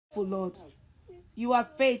Lord. You are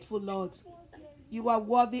faithful, Lord. You are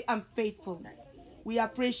worthy and faithful. We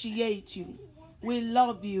appreciate you. We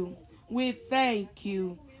love you. We thank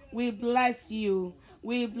you. We bless you.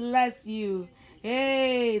 We bless you.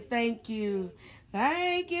 Hey, thank you.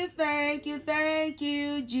 Thank you, thank you, thank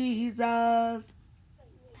you, Jesus.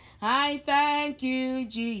 I thank you,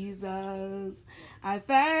 Jesus. I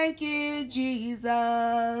thank you,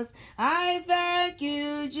 Jesus. I thank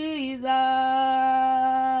you, Jesus.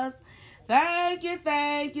 Thank you,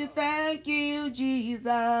 thank you, thank you,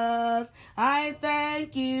 Jesus. I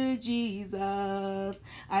thank you, Jesus.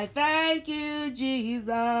 I thank you,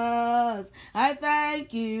 Jesus. I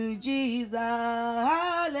thank you, Jesus.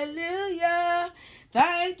 Hallelujah.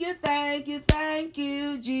 Thank you, thank you, thank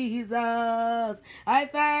you, Jesus. I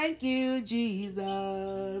thank you,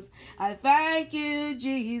 Jesus. I thank you,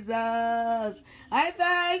 Jesus. I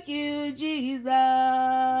thank you, Jesus.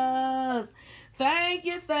 Thank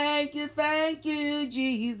you, thank you, thank you,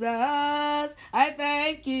 Jesus. I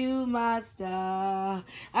thank you, Master.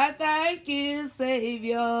 I thank you,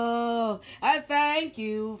 Savior. I thank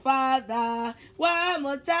you, Father. One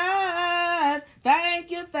more time. Thank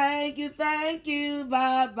you, thank you, thank you,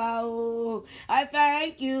 Baba. Oh, I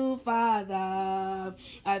thank you, Father.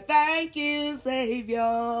 I thank you,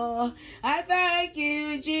 Savior. I thank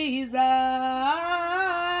you, Jesus.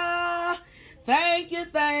 Thank you,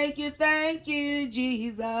 thank you, thank you,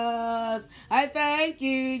 Jesus. I thank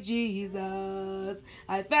you, Jesus.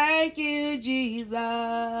 I thank you,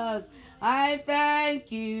 Jesus. I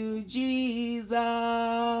thank you, Jesus.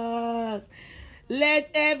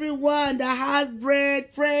 Let everyone that has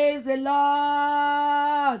bread praise the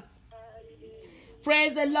Lord.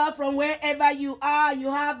 Praise the Lord from wherever you are.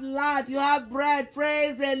 You have life, you have bread.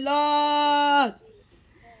 Praise the Lord.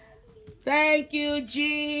 Thank you,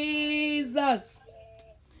 Jesus.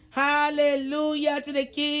 Hallelujah to the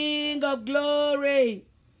King of glory.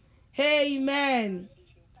 Amen.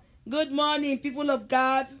 Good morning, people of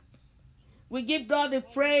God. We give God the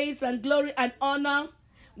praise and glory and honor.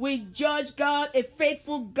 We judge God, a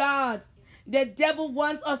faithful God. The devil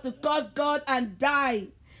wants us to curse God and die.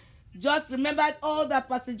 Just remembered all that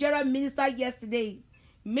Pastor Gerald ministered yesterday.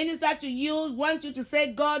 Minister to you, want you to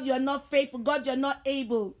say, God, you're not faithful. God, you're not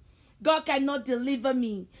able. God cannot deliver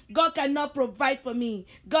me. God cannot provide for me.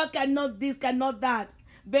 God cannot this, cannot that.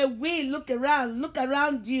 But we look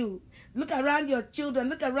around you. Look around your children.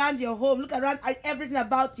 Look around your home. Look around everything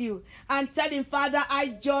about you. And tell him, Father,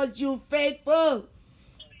 I judge you faithful.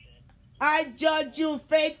 I judge you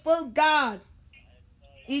faithful, God.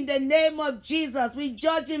 In the name of Jesus, we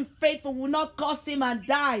judge him faithful. We will not curse him and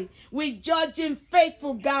die. We judge him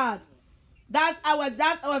faithful, God. That's our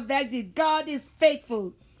verdict. God is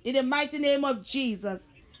faithful. In the mighty name of Jesus.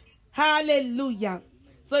 Hallelujah.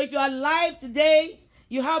 So if you're alive today,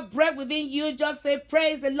 you have breath within you, just say,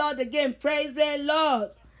 praise the Lord again. Praise the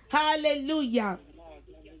Lord. Hallelujah.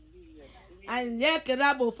 And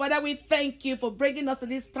Father, we thank you for bringing us to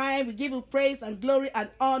this time. We give you praise and glory and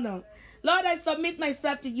honor. Lord, I submit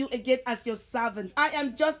myself to you again as your servant. I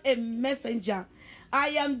am just a messenger. I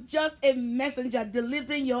am just a messenger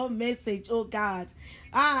delivering your message, oh God.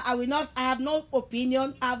 I have no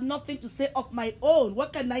opinion. I have nothing to say of my own.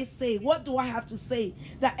 What can I say? What do I have to say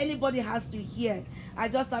that anybody has to hear? I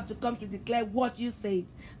just have to come to declare what you said.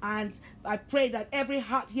 And I pray that every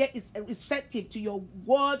heart here is receptive to your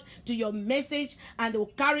word, to your message, and they will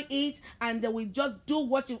carry it, and they will just do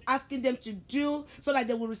what you're asking them to do, so that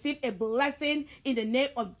they will receive a blessing in the name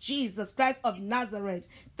of Jesus Christ of Nazareth.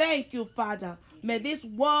 Thank you, Father. May this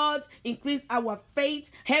word increase our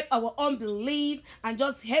faith, help our unbelief, and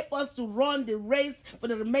just help us to run the race for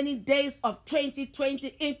the remaining days of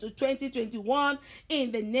 2020 into 2021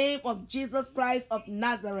 in the name of Jesus Christ of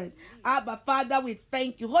Nazareth. Abba, Father, we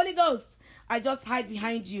thank you. Holy Ghost, I just hide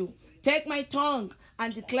behind you. Take my tongue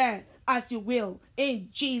and declare as you will in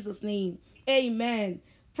Jesus' name. Amen.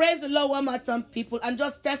 Praise the Lord one more time, people. I'm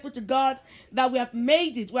just thankful to God that we have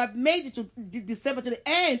made it. We have made it to December, to the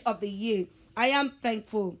end of the year. I am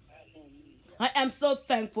thankful. I am so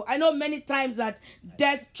thankful. I know many times that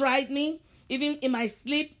death tried me, even in my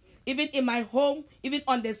sleep, even in my home, even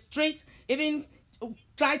on the street, even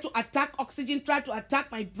try to attack oxygen, try to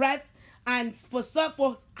attack my breath. And for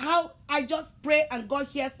how I just pray and God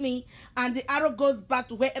hears me, and the arrow goes back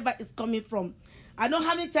to wherever it's coming from. I know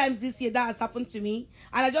how many times this year that has happened to me.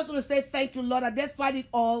 And I just want to say thank you, Lord, that despite it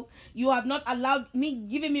all, you have not allowed me,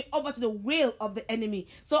 giving me over to the will of the enemy.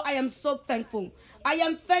 So I am so thankful. I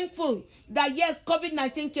am thankful that, yes,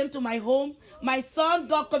 COVID-19 came to my home. My son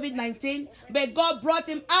got COVID-19, but God brought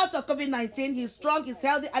him out of COVID-19. He's strong, he's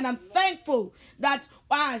healthy, and I'm thankful that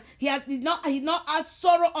he did not add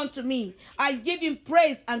sorrow unto me. I give him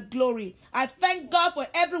praise and glory. I thank God for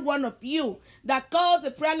every one of you that calls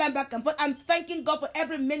the prayer line back and forth. I'm thanking God for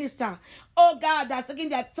every minister, oh God, that's taking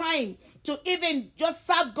their time to even just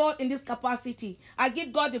serve God in this capacity. I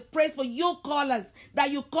give God the praise for you callers,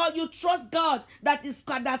 that you trust God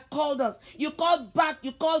that's called us. You called back.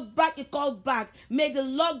 May the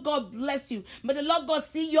Lord God bless you. May the Lord God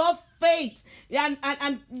see your faith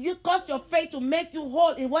and you cause your faith to make you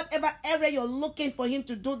whole in whatever area you're looking for him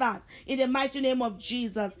to do that. In the mighty name of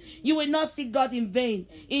Jesus. You will not see God in vain.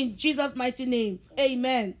 In Jesus' mighty name.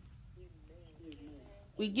 Amen.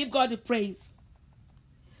 We give God the praise.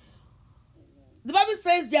 The Bible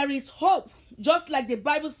says there is hope, just like the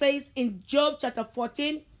Bible says in Job chapter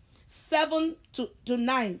 14, 7 to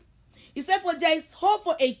 9. He said, for there is hope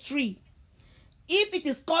for a tree, if it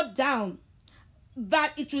is cut down,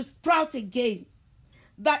 that it will sprout again,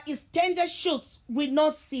 that its tender shoots will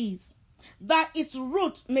not cease, that its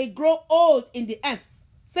root may grow old in the earth.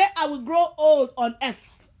 Say, I will grow old on earth.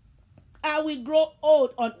 I will grow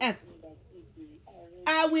old on earth.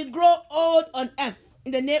 I will grow old on earth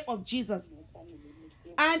in the name of Jesus.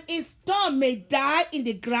 And its stem may die in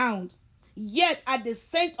the ground, yet at the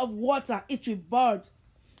scent of water it will bud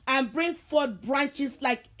and bring forth branches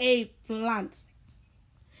like a plant.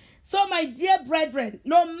 So, my dear brethren,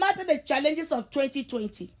 no matter the challenges of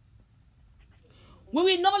 2020, we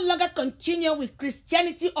will no longer continue with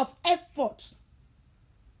Christianity of effort,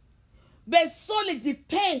 but solely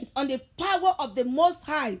depend on the power of the Most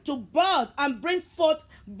High to bud and bring forth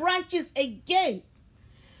branches again.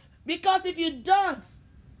 Because if you don't,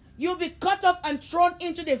 you'll be cut off and thrown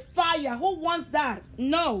into the fire. Who wants that?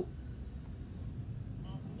 No.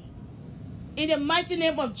 In the mighty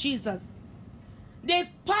name of Jesus. The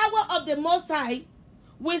power of the Most High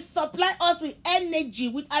will supply us with energy,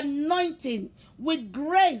 with anointing, with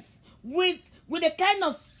grace, with the kind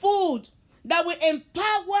of food that will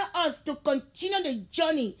empower us to continue the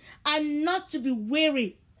journey and not to be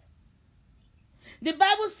weary. The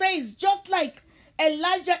Bible says, just like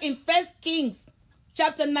Elijah in 1 Kings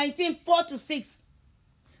chapter 19, 4 to 6.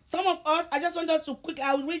 Some of us, I just want us to quick,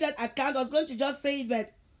 I will read that account. I was going to just say it,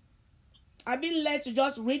 but I've been led to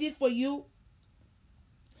just read it for you.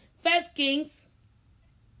 1 Kings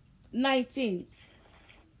 19.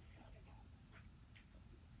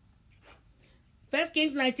 1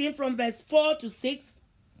 Kings 19 from verse 4 to 6.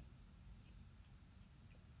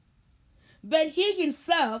 But he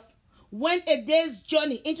himself went a day's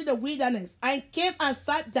journey into the wilderness and came and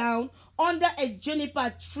sat down under a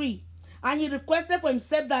juniper tree. And he requested for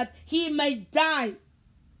himself that he may die,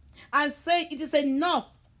 and say, it is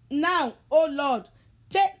enough. Now, O Lord,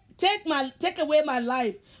 take away my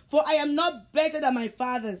life, for I am not better than my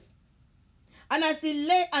fathers. And as he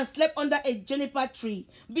lay and slept under a juniper tree,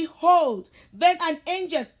 behold, then an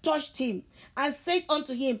angel touched him and said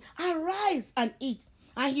unto him, arise and eat.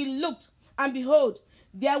 And he looked, and behold,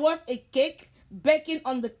 there was a cake baking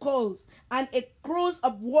on the coals, and a cruse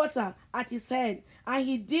of water at his head. And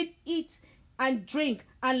he did eat and drink,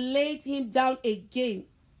 and laid him down again.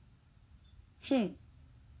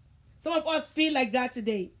 Some of us feel like that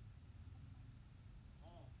today.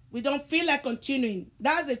 We don't feel like continuing.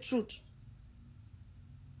 That's the truth.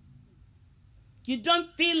 You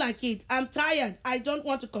don't feel like it. I'm tired. I don't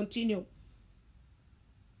want to continue.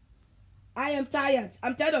 I am tired.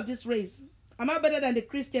 I'm tired of this race. I'm not better than the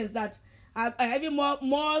Christians that are even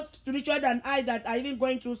more spiritual than I, that are even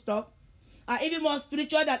going through stuff. Are even more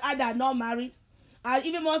spiritual than I that are not married. Are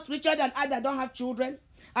even more spiritual than I that don't have children.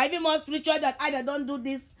 Are even more spiritual than I that don't do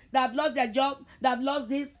this, that have lost their job, that have lost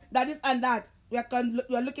this, that this and that. We are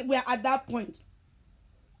at that point.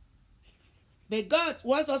 But God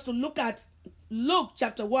wants us to look at Luke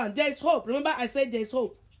chapter 1. There is hope. Remember, I said there is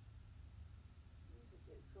hope.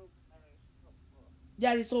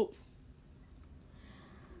 There is hope.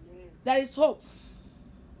 There is hope.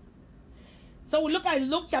 So we look at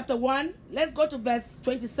Luke chapter 1. Let's go to verse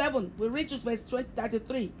 27. We read to verse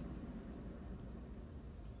 33.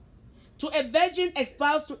 To a virgin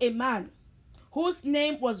espoused to a man whose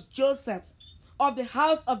name was Joseph, of the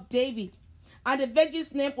house of David, and the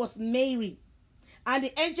virgin's name was Mary. And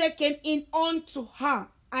the angel came in unto her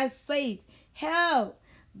and said, Hail,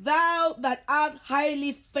 thou that art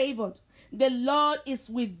highly favored, the Lord is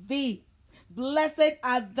with thee. Blessed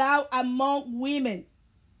art thou among women.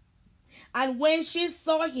 And when she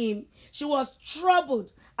saw him, she was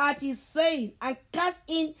troubled at his saying, and cast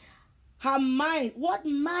in her mind what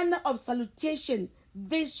manner of salutation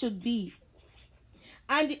this should be.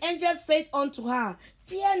 And the angel said unto her,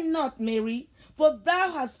 Fear not, Mary, for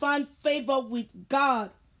thou hast found favor with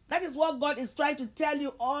God. That is what God is trying to tell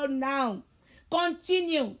you all now.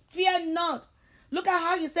 Continue. Fear not. Look at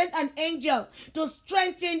how he sent an angel to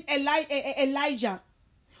strengthen Elijah,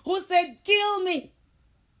 who said, Kill me.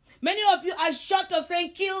 Many of you are shocked of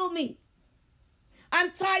saying, Kill me.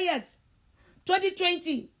 I'm tired.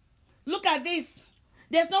 2020. Look at this.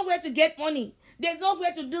 There's nowhere to get money. There's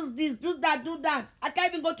nowhere to do this, do that, do that. I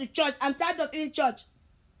can't even go to church. I'm tired of in church.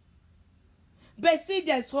 But see,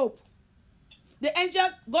 there's hope. The angel,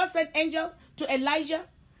 God sent angel to Elijah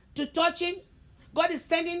to touch him. God is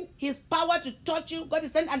sending his power to touch you. God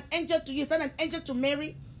is sending an angel to you. Send an angel to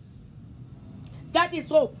Mary. That is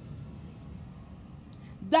hope.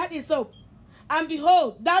 That is hope. And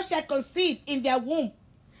behold, thou shalt conceive in their womb,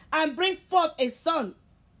 and bring forth a son,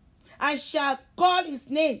 and shall call his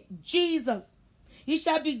name Jesus. He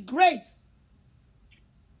shall be great,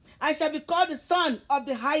 and shall be called the Son of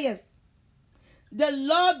the Highest. The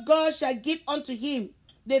Lord God shall give unto him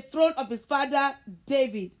the throne of his father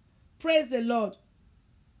David. Praise the Lord.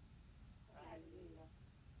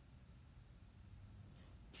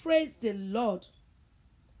 Praise the Lord.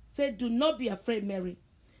 Say, do not be afraid, Mary.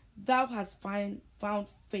 Thou hast found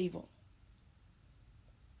favor.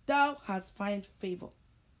 Thou hast found favor.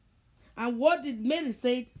 And what did Mary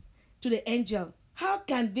say to the angel? How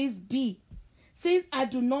can this be, since I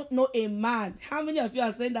do not know a man? How many of you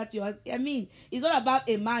are saying that to us? I mean, it's not about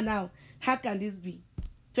a man now. How can this be?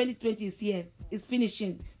 2020 is here. It's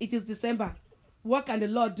finishing. It is December. What can the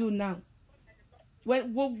Lord do now?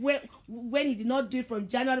 When he did not do it from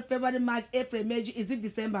January, February, March, April, May, is it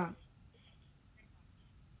December?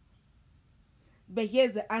 But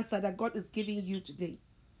here's the answer that God is giving you today.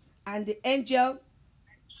 And the angel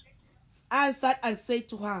answered and said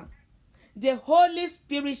to her, The Holy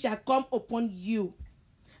Spirit shall come upon you,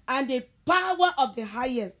 and the power of the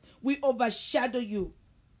highest will overshadow you.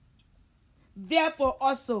 Therefore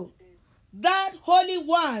also, that Holy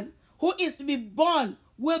One who is to be born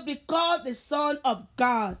will be called the Son of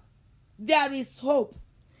God. There is hope.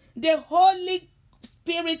 The Holy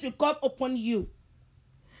Spirit will come upon you.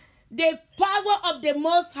 The power of the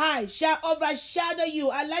Most High shall overshadow you.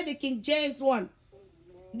 I like the King James one.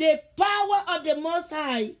 The power of the Most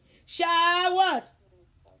High shall what?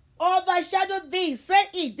 Overshadow thee. Say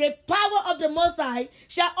it. The power of the Most High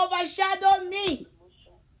shall overshadow me.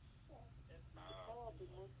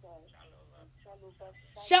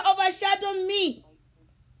 Shall overshadow me.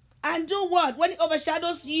 And do what? When it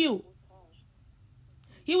overshadows you,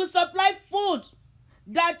 he will supply food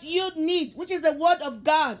that you need, which is the word of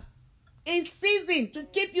God, in season to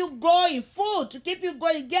keep you going. Food to keep you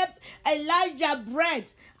going. Get Elijah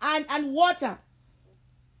bread and water.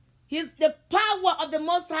 He's the power of the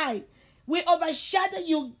Most High will overshadow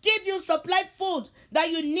you, give you supply food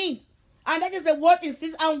that you need. And that is the word in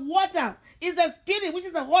season. And water is the Spirit, which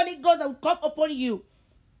is the Holy Ghost that will come upon you.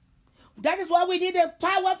 That is why we need a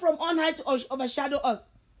power from on high to overshadow us.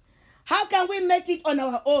 How can we make it on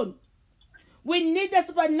our own? We need the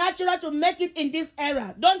supernatural to make it in this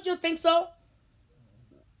era. Don't you think so?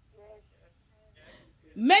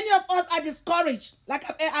 Many of us are discouraged, like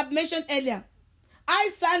I've mentioned earlier.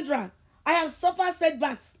 Sandra, I have suffered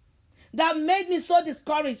setbacks that made me so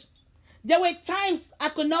discouraged. There were times I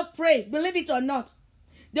could not pray, believe it or not.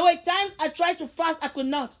 There were times I tried to fast, I could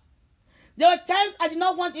not. There were times I did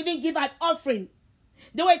not want to even give an offering.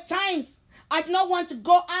 There were times I did not want to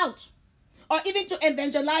go out or even to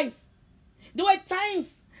evangelize. There were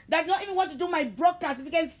times that I did not even want to do my broadcast. If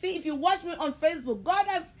you can see, if you watch me on Facebook, God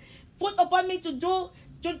has put upon me to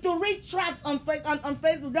read tracts on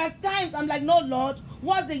Facebook. There's times I'm like, no, Lord,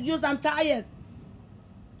 what's the use? I'm tired.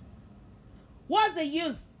 What's the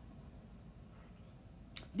use?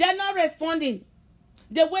 They're not responding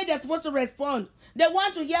the way they're supposed to respond. They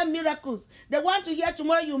want to hear miracles. They want to hear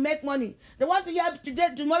tomorrow you make money. They want to hear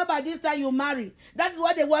tomorrow by this time you marry. That's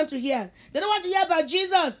what they want to hear. They don't want to hear about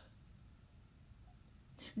Jesus.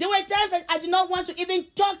 There were times I did not want to even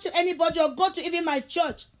talk to anybody or go to even my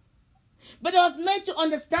church. But I was meant to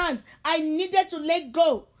understand I needed to let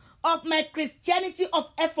go of my Christianity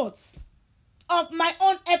of efforts, of my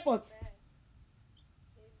own efforts,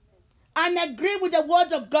 and agree with the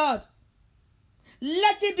word of God.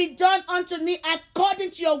 Let it be done unto me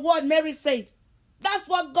according to your word, Mary said. That's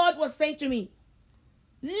what God was saying to me.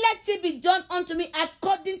 Let it be done unto me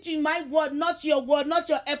according to my word, not your word, not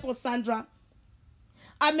your effort, Sandra.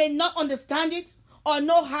 I may not understand it or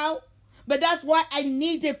know how, but that's why I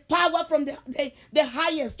need the power from the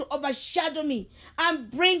highest to overshadow me and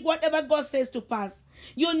bring whatever God says to pass.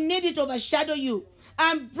 You need it to overshadow you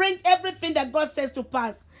and bring everything that God says to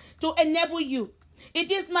pass to enable you.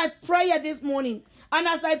 It is my prayer this morning. And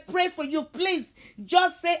as I pray for you, please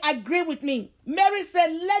just say, agree with me. Mary said,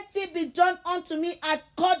 let it be done unto me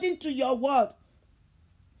according to your word.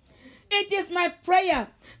 It is my prayer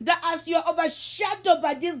that as you are overshadowed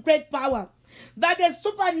by this great power, that the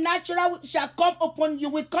supernatural shall come upon you,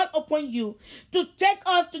 will come upon you to take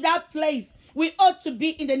us to that place we ought to be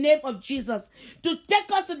in the name of Jesus. To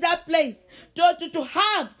take us to that place, to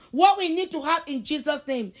have what we need to have in Jesus'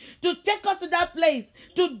 name. To take us to that place,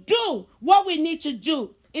 to do what we need to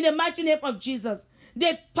do in the mighty name of Jesus.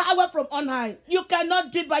 The power from on high. You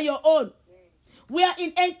cannot do it by your own. We are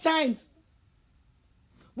in end times.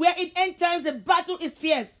 We are in end times. The battle is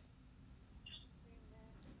fierce.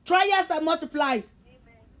 Trials are multiplied.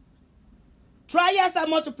 Trials are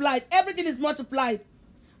multiplied. Everything is multiplied.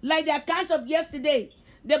 Like the account of yesterday,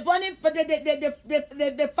 the burning for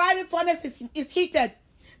the fiery furnace is heated.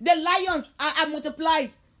 The lions are multiplied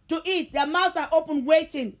to eat. Their mouths are open,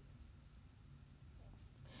 waiting.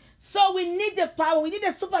 So we need the power. We need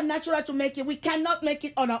the supernatural to make it. We cannot make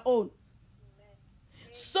it on our own.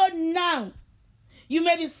 So now, you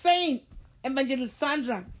may be saying, Evangelist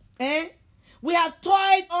Sandra, we have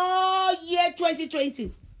toiled all year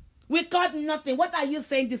 2020. We got nothing. What are you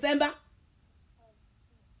saying, December?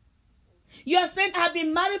 You are saying, I've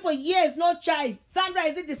been married for years, no child. Sandra,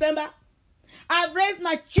 is it December? I've raised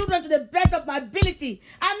my children to the best of my ability.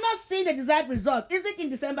 I'm not seeing the desired result. Is it in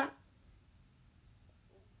December?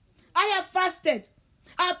 I have fasted.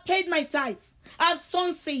 I've paid my tithes. I've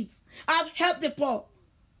sown seeds. I've helped the poor.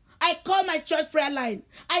 I call my church prayer line.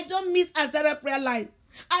 I don't miss Azara prayer line.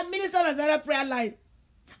 I minister on Azara prayer line.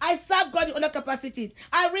 I serve God in other capacity.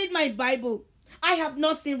 I read my Bible. I have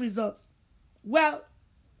not seen results. Well,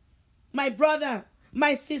 my brother,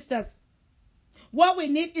 my sisters, what we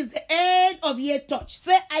need is the end of year touch.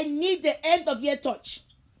 Say, I need the end of year touch.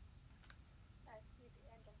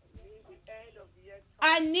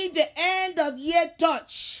 I need the end of year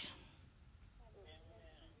touch.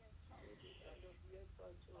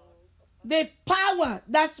 The power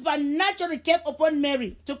that supernaturally came upon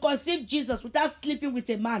Mary to conceive Jesus without sleeping with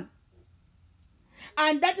a man.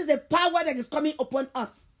 And that is a power that is coming upon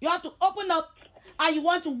us. You have to open up and you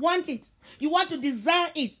want it. You want to desire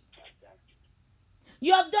it.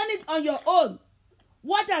 You have done it on your own.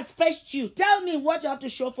 What has fetched you? Tell me what you have to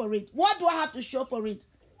show for it. What do I have to show for it?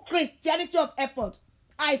 Christianity of effort.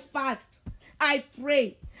 I fast. I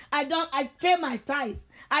pray. I pay my tithes.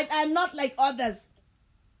 I'm not like others.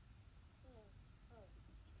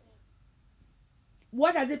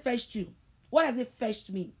 What has it fetched you? What has it fetched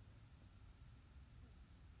me?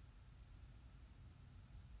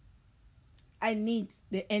 I need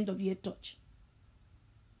the end of year touch.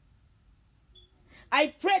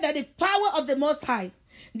 I pray that the power of the Most High,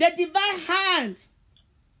 the divine hand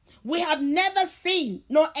we have never seen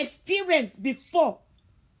nor experienced before,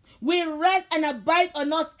 will rest and abide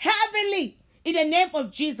on us heavily in the name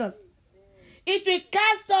of Jesus. It will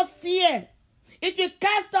cast off fear. It will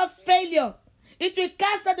cast off failure. It will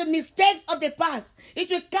cast out the mistakes of the past. It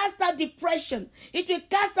will cast out depression. It will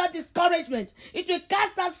cast out discouragement. It will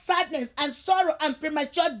cast out sadness and sorrow and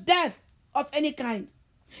premature death of any kind.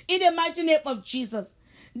 In the mighty name of Jesus.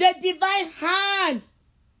 The divine hand,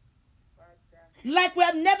 like we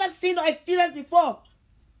have never seen or experienced before,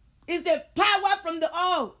 is the power from the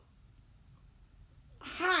all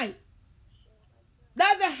high.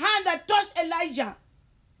 That's the hand that touched Elijah.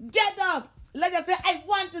 Get up. Elijah said, I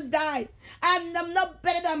want to die. I'm not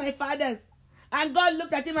better than my fathers. And God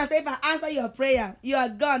looked at him and said, if I answer your prayer, you are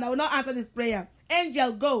gone. I will not answer this prayer.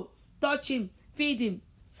 Angel, go. Touch him. Feed him.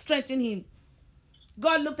 Strengthen him.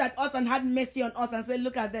 God looked at us and had mercy on us and said,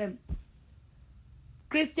 look at them.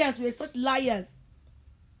 Christians, we're such liars.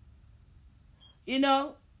 You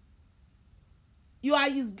know, you are,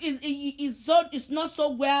 it's not so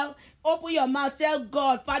well. Open your mouth. Tell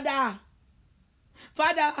God, Father,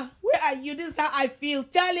 where are you? This is how I feel.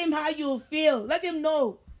 Tell him how you feel. Let him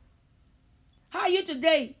know. How are you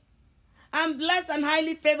today? I'm blessed and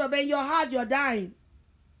highly favored, but in your heart, you're dying.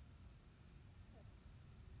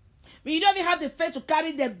 But you don't even have the faith to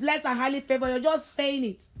carry the blessed and highly favored. You're just saying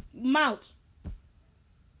it. Mouth.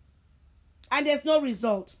 And there's no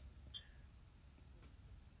result.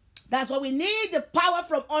 That's why we need the power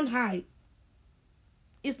from on high.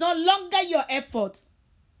 It's no longer your effort.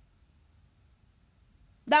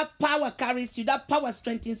 That power carries you. That power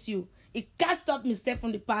strengthens you. It cast off mistake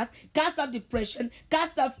from the past, cast off depression,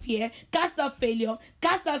 cast off fear, cast off failure,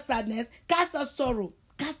 cast off sadness, cast off sorrow,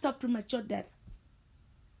 cast off premature death.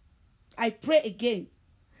 I pray again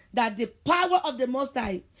that the power of the Most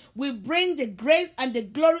High will bring the grace and the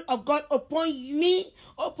glory of God upon me,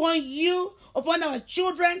 upon you, upon our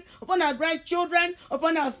children, upon our grandchildren,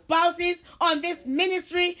 upon our spouses, on this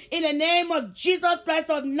ministry, in the name of Jesus Christ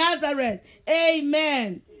of Nazareth.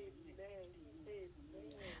 Amen.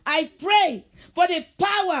 I pray for the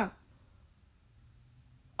power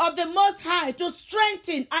of the Most High to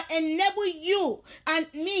strengthen and enable you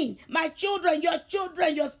and me, my children,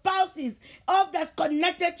 your spouses, all that's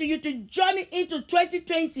connected to you to journey into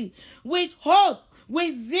 2020 with hope,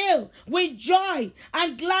 with zeal, with joy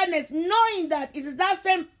and gladness, knowing that it is that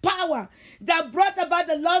same power that brought about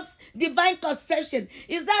the Lord's divine conception.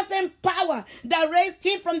 It's that same power that raised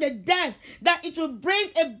him from the dead, that it will bring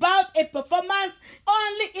about a performance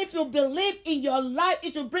only if you believe in your life.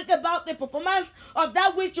 It will bring about the performance of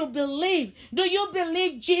that which you believe. Do you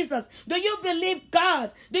believe Jesus? Do you believe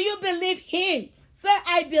God? Do you believe him? Say,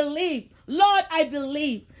 I believe. Lord, I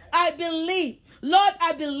believe. I believe. Lord,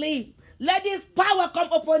 I believe. Let this power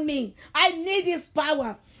come upon me. I need this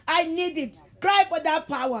power. I need it. Cry for that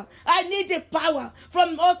power. I need the power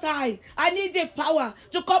from Most High. I need the power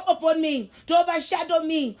to come upon me, to overshadow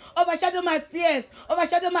me, overshadow my fears,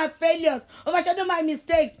 overshadow my failures, overshadow my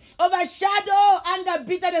mistakes, overshadow anger,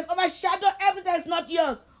 bitterness, overshadow everything that's not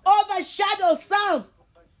yours, overshadow self.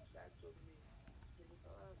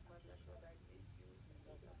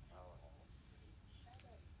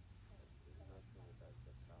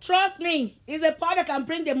 Trust me, it's a power that can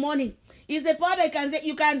bring the money. It's the power that can say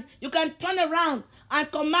you can turn around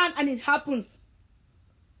and command and it happens.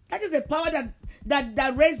 That is the power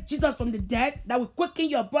that raised Jesus from the dead, that will quicken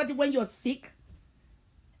your body when you're sick.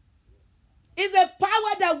 It's a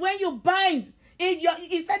power that when you bind,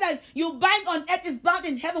 it said that you bind on earth is bound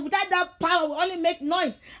in heaven. Without that power, will only make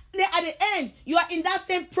noise. Then at the end, you are in that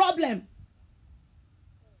same problem.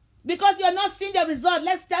 Because you're not seeing the result.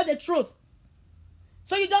 Let's tell the truth.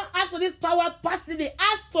 So you don't ask for this power passively.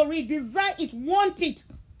 Ask for it. Desire it. Want it.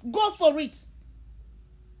 Go for it.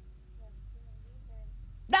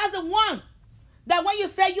 That's the one that when you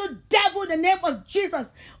say, you devil, in the name of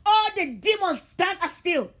Jesus, all the demons stand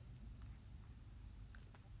still.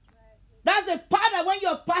 That's the part that when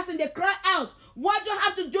you're passing, they cry out. What you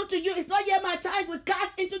have to do to you is not yet my time. We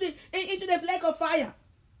cast into the lake of fire.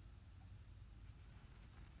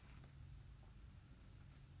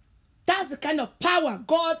 That's the kind of power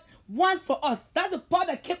God wants for us. That's the power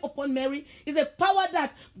that came upon Mary. It's a power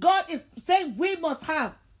that God is saying we must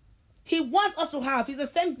have. He wants us to have. He's the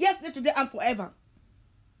same yesterday, today, and forever.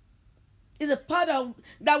 It's a power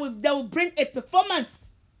that will bring a performance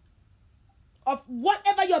of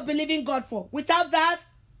whatever you're believing God for. Without that,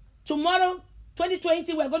 tomorrow,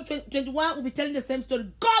 2020, we're going to 2021, we'll be telling the same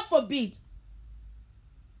story. God forbid.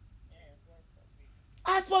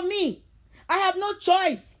 As for me, I have no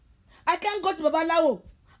choice. I can't go to Babalawo.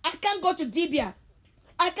 I can't go to Dibia.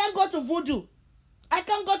 I can't go to Voodoo. I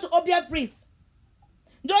can't go to Obia Priest.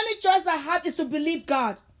 The only choice I have is to believe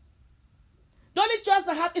God. The only choice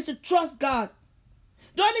I have is to trust God.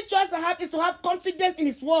 The only choice I have is to have confidence in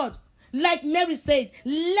his word. Like Mary said,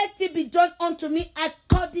 let it be done unto me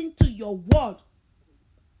according to your word.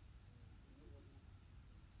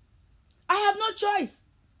 I have no choice.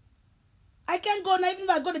 I can't go now. Even if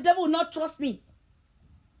I go, the devil will not trust me.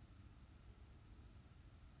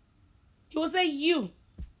 He will say, you,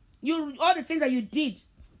 all the things that you did,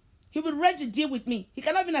 he will be ready to deal with me. He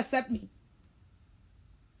cannot even accept me.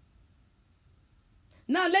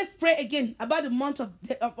 Now let's pray again about the month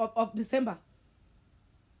of December.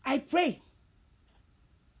 I pray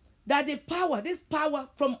that this power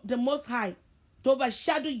from the Most High to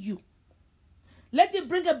overshadow you, let it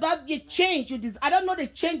bring about the change you desire. I don't know the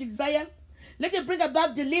change you desire. Let it bring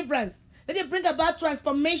about deliverance. Let it bring about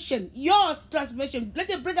transformation. Your transformation. Let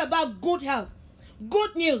it bring about good health.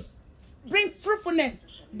 Good news. Bring fruitfulness.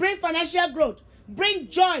 Bring financial growth. Bring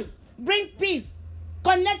joy. Bring peace.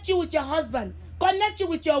 Connect you with your husband. Connect you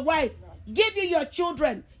with your wife. Give you your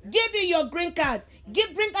children. Give you your green card.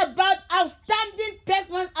 Bring about outstanding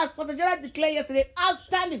testimonies, as Pastor Gerald declared yesterday.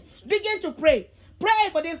 Outstanding. Begin to pray. Pray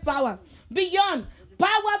for this power. Beyond.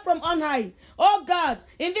 Power from on high. Oh God,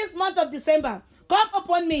 in this month of December, come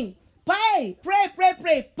upon me. Pray.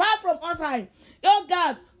 Power from on high. Oh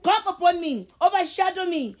God, come upon me. Overshadow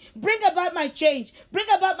me. Bring about my change. Bring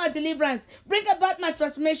about my deliverance. Bring about my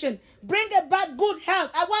transformation. Bring about good health.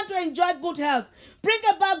 I want to enjoy good health. Bring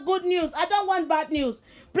about good news. I don't want bad news.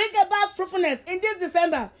 Bring about fruitfulness in this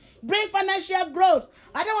December. Bring financial growth.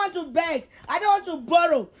 I don't want to beg. I don't want to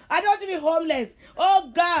borrow. I don't want to be homeless.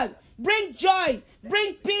 Oh God, bring joy,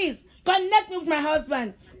 bring peace. Connect me with my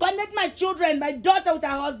husband. Connect my children, my daughter with her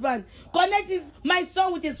husband. Connect my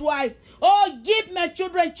son with his wife. Oh, give my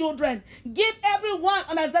children children. Give everyone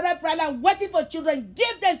on Azara prayer line waiting for children.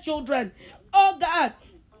 Give them children. Oh God,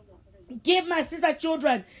 give my sister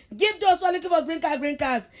children. Give those who are looking for green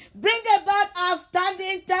cards. Bring about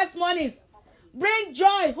outstanding testimonies. Bring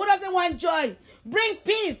joy. Who doesn't want joy? Bring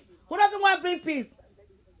peace. Who doesn't want to bring peace?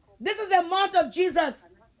 This is the month of Jesus.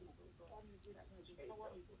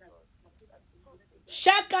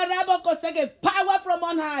 Shakarabo Kosege, power from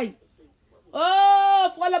on high.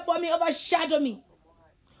 Oh, fall upon me, overshadow me.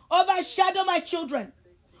 Overshadow my children.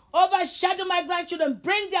 Overshadow my grandchildren.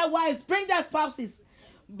 Bring their wives, bring their spouses.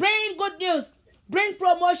 Bring good news. Bring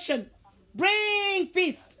promotion. Bring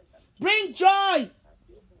peace. Bring joy.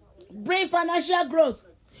 Bring financial growth.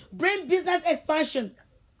 Bring business expansion.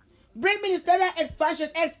 Bring ministerial expansion.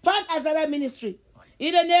 Expand Azara ministry.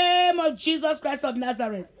 In the name of Jesus Christ of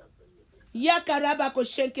Nazareth. Yakarabako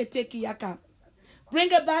shenke teki yaka.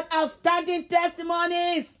 Bring about outstanding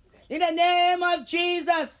testimonies. In the name of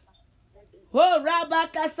Jesus. Oh,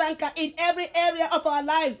 Rabaka Sanka, in every area of our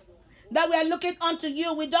lives that we are looking unto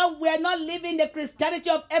you. We are not living the Christianity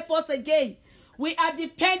of efforts again. We are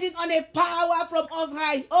depending on a power from us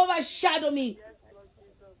high. Overshadow me.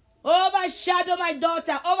 Overshadow my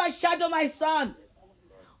daughter. Overshadow my son.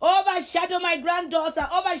 Overshadow my granddaughter.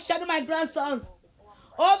 Overshadow my grandsons.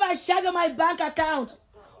 Overshadow my bank account.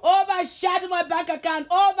 Overshadow my bank account.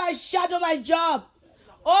 Overshadow my job.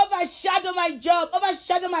 Overshadow my job.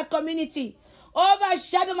 Overshadow my community.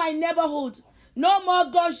 Overshadow my neighborhood. No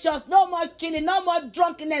more gunshots. No more killing. No more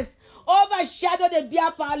drunkenness. Overshadow the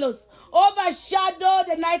beer parlors. Overshadow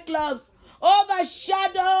the nightclubs.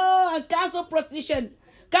 Overshadow and cancel prostitution.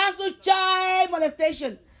 Cancel child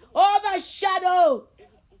molestation. Overshadow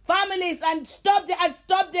families and stop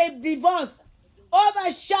the divorce.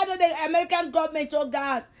 Overshadow the American government, oh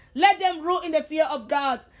God. Let them rule in the fear of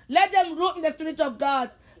God. Let them rule in the spirit of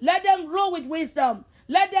God. Let them rule with wisdom.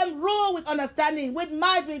 Let them rule with understanding, with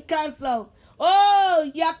might, with counsel.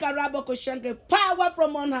 Oh, Yakarabo Koshenke, power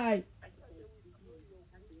from on high.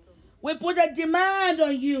 We put a demand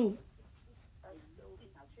on you.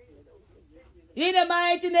 In the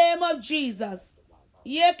mighty name of Jesus.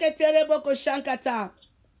 Yeketerebo Koshankata.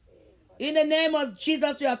 In the name of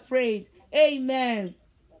Jesus we have prayed. Amen.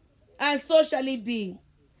 And so shall it be.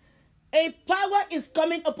 A power is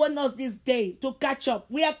coming upon us this day to catch up.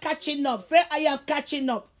 We are catching up. Say, I am catching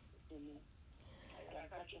up.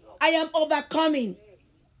 I am overcoming.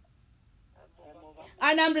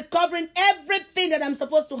 And I'm recovering everything that I'm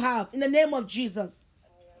supposed to have in the name of Jesus.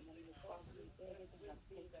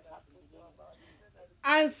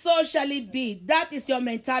 And so shall it be. That is your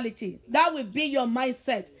mentality. That will be your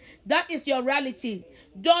mindset. That is your reality.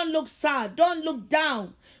 Don't look sad. Don't look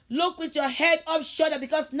down. Look with your head up shoulder,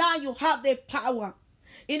 because now you have the power.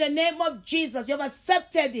 In the name of Jesus, you have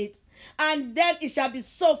accepted it. And then it shall be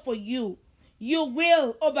so for you. You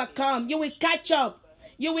will overcome. You will catch up.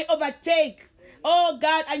 You will overtake. Oh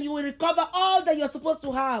God, and you will recover all that you're supposed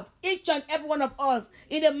to have. Each and every one of us.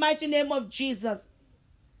 In the mighty name of Jesus.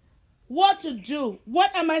 What to do?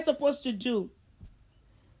 What am I supposed to do?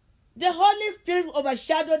 The Holy Spirit will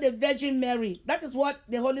overshadow the Virgin Mary. That is what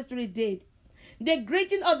the Holy Spirit did. The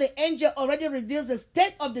greeting of the angel already reveals the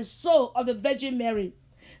state of the soul of the Virgin Mary,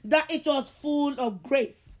 that it was full of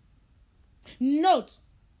grace. Note,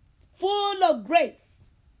 full of grace,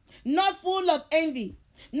 not full of envy,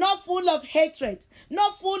 not full of hatred,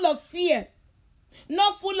 not full of fear,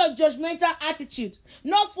 not full of judgmental attitude,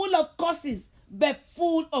 not full of curses, but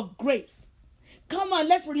full of grace. Come on,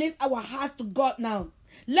 let's release our hearts to God now.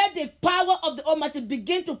 Let the power of the Almighty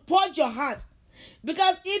begin to purge your heart.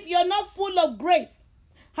 Because if you're not full of grace,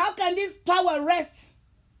 how can this power rest?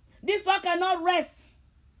 This power cannot rest.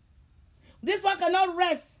 This power cannot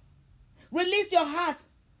rest. Release your heart.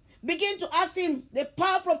 Begin to ask Him, the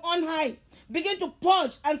power from on high. Begin to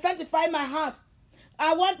purge and sanctify my heart.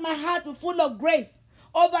 I want my heart to be full of grace.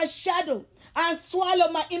 Overshadow and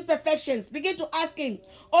swallow my imperfections. Begin to ask Him,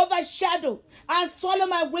 overshadow and swallow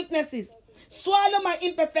my weaknesses. Swallow my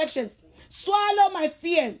imperfections. Swallow my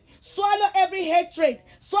fear. Swallow every hatred.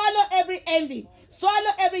 Swallow every envy.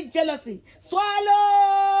 Swallow every jealousy.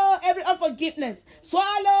 Swallow every unforgiveness.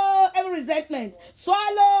 Swallow every resentment.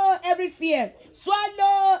 Swallow every fear.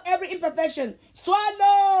 Swallow every imperfection.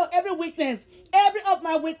 Swallow every weakness. Every of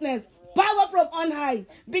my weakness. Power from on high.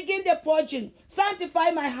 Begin the purging.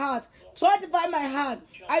 Sanctify my heart. Sanctify my heart.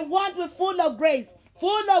 I want to be full of grace.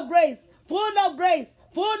 Full of grace. full of grace,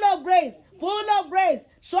 full of grace, full of grace.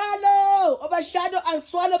 Swallow, overshadow, and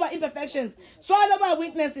swallow my imperfections, swallow my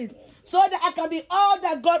weaknesses, so that I can be all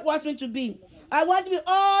that God wants me to be. I want to be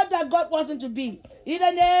all that God wants me to be. In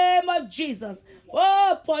the name of Jesus.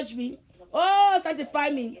 Oh, purge me. Oh,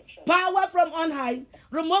 sanctify me. Power from on high.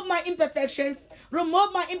 Remove my imperfections.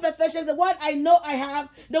 Remove my imperfections. The one I know I have.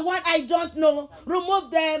 The one I don't know.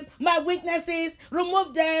 Remove them. My weaknesses.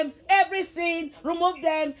 Remove them. Every sin. Remove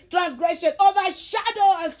them. Transgression.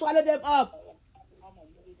 Overshadow and swallow them up.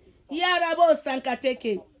 Yarabo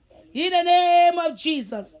Sankateke. In the name of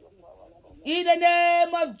Jesus. In the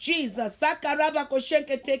name of Jesus. Sakaraba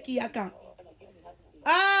Koshenke Teki Yaka.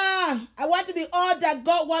 I want to be all that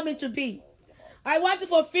God wants me to be. I want to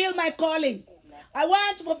fulfill my calling. I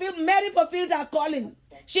want to fulfill, Mary fulfilled her calling.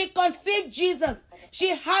 She conceived Jesus. She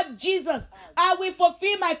had Jesus. I will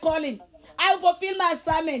fulfill my calling. I will fulfill my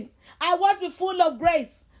assignment. I want to be full of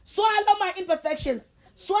grace. Swallow my imperfections.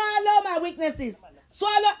 Swallow my weaknesses.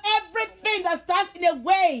 Swallow everything that stands in the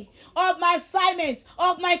way of my assignment,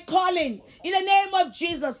 of my calling. In the name of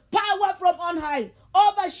Jesus, power from on high.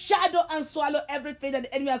 Overshadow and swallow everything that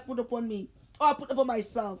the enemy has put upon me or put upon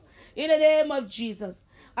myself. In the name of Jesus,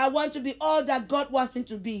 I want to be all that God wants me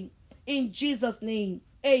to be. In Jesus' name,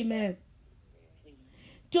 amen.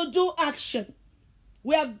 To do action.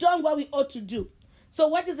 We have done what we ought to do. So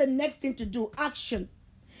what is the next thing to do? Action.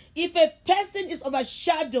 If a person is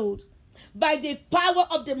overshadowed by the power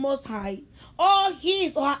of the Most High, all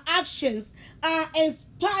his or her actions are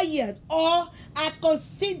inspired or are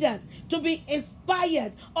considered to be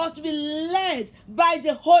inspired or to be led by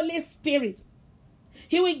the Holy Spirit.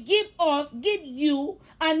 He will give you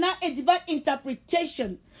a divine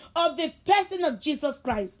interpretation of the person of Jesus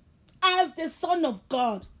Christ as the Son of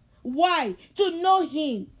God. Why? To know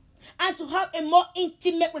him and to have a more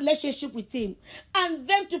intimate relationship with him, and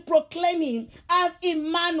then to proclaim him as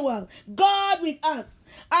Emmanuel, God with us,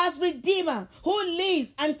 as Redeemer who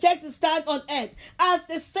lives and takes his stand on earth, as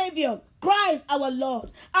the Savior, Christ our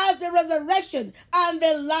Lord, as the resurrection and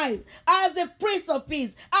the life, as the Prince of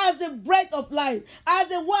Peace, as the breath of life, as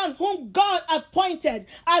the one whom God appointed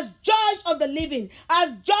as judge of the living,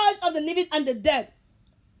 and the dead.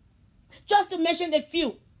 Just to mention a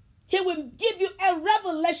few. He will give you a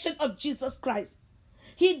revelation of Jesus Christ.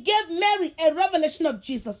 He gave Mary a revelation of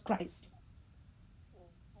Jesus Christ.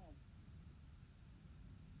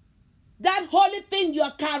 That holy thing you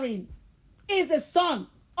are carrying is the Son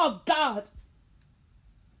of God.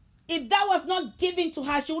 If that was not given to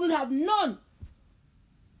her, she wouldn't have known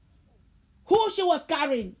who she was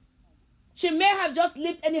carrying. She may have just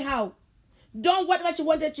lived anyhow, done whatever she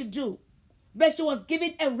wanted to do, but she was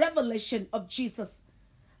given a revelation of Jesus.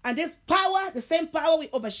 And this power, the same power, will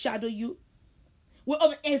overshadow you,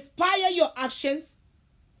 will inspire your actions.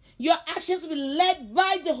 Your actions will be led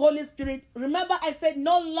by the Holy Spirit. Remember, I said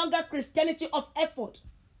no longer Christianity of effort.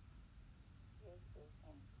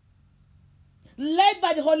 Led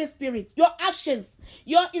by the Holy Spirit. Your actions,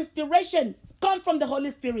 your inspirations come from the Holy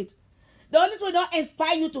Spirit. The Holy Spirit will not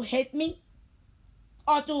inspire you to hate me,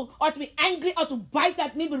 or to be angry, or to bite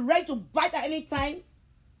at me, be ready to bite at any time,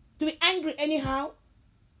 to be angry anyhow,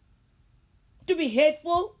 to be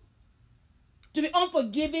hateful, to be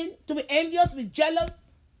unforgiving, to be envious, to be jealous,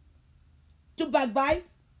 to backbite.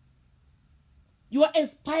 You are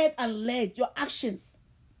inspired and led. Your actions,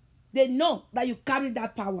 they know that you carry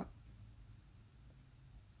that power.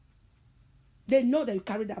 They know that you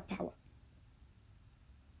carry that power.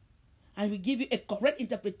 And we give you a correct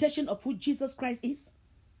interpretation of who Jesus Christ is,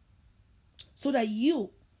 so that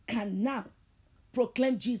you can now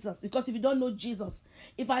proclaim Jesus. Because if you don't know Jesus,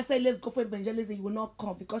 if I say let's go for evangelism, you will not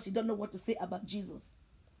come because you don't know what to say about Jesus.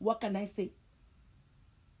 What can I say?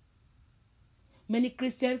 Many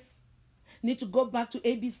Christians need to go back to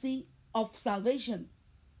ABC of salvation.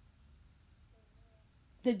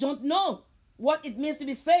 They don't know what it means to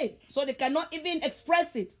be saved, so they cannot even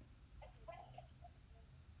express it.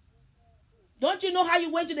 Don't you know how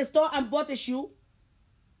you went to the store and bought a shoe?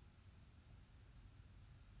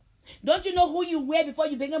 Don't you know who you were before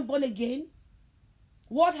you became born again?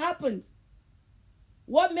 What happened?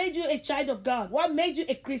 What made you a child of God? What made you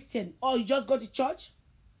a Christian? Or you just go to church?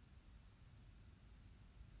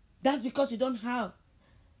 That's because you don't have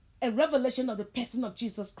a revelation of the person of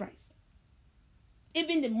Jesus Christ.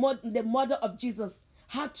 Even the mother of Jesus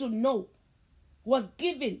had to know, was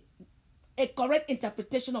given a correct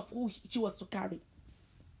interpretation of who she was to carry.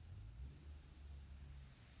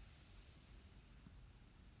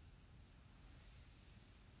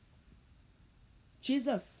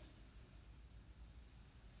 Jesus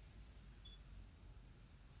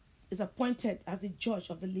is appointed as the judge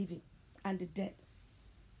of the living and the dead.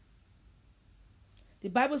 The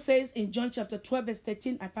Bible says in John chapter 12 verse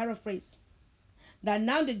 13, I paraphrase, that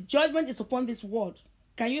now the judgment is upon this world.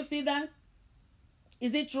 Can you see that?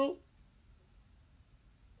 Is it true?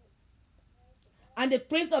 And the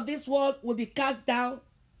prince of this world will be cast down.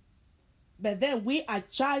 But then we are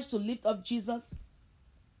charged to lift up Jesus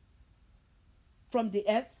from the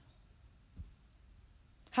earth.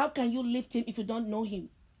 How can you lift him if you don't know him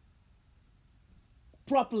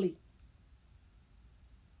properly?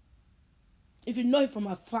 If you know him from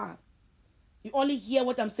afar, you only hear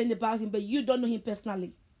what I'm saying about him, but you don't know him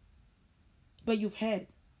personally. But you've heard.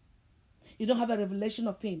 You don't have a revelation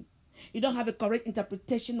of him. You don't have a correct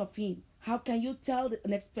interpretation of him. How can you tell the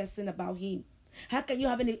next person about him? How can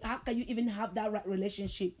you even have that right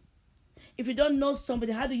relationship? If you don't know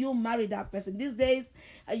somebody, how do you marry that person? These days,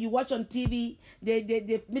 you watch on TV,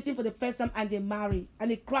 they're meeting for the first time and they marry.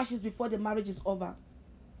 And it crashes before the marriage is over.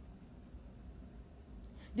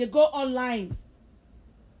 They go online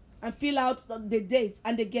and fill out the dates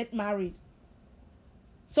and they get married.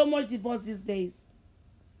 So much divorce these days.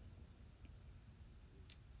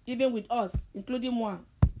 Even with us, including one.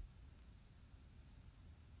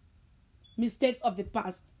 Mistakes of the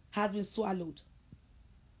past has been swallowed.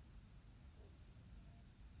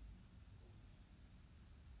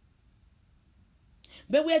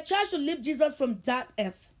 But we are charged to lift Jesus from that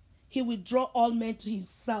earth. He will draw all men to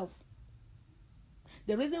himself.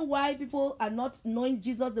 The reason why people are not knowing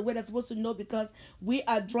Jesus the way they're supposed to know, because we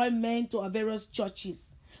are drawing men to our various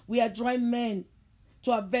churches. We are drawing men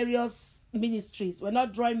to our various ministries. We're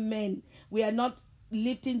not drawing men. We are not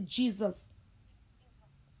lifting Jesus.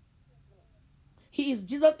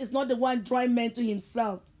 Jesus is not the one drawing men to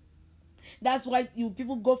himself. That's why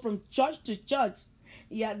people go from church to church.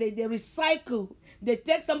 Yeah, they recycle. They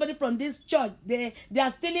take somebody from this church. They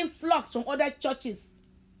are stealing flocks from other churches.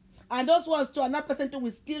 And those ones to another person too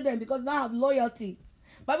will steal them because they don't have loyalty.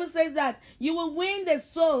 Bible says that you will win the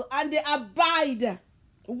soul and they abide.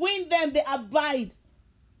 Win them, they abide.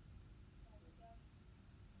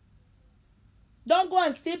 Don't go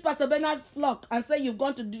and steal Pastor Bernard's flock and say you've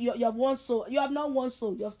gone to do, you have one soul. You have not one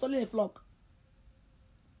soul. You have stolen a flock.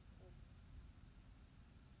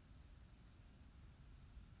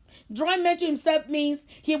 Drawing men to himself means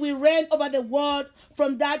he will reign over the world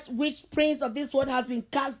from that which prince of this world has been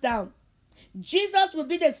cast down. Jesus will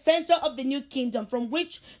be the center of the new kingdom from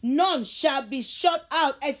which none shall be shut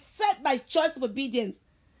out except by choice of obedience.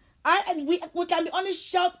 We can be only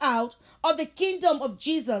shut out of the kingdom of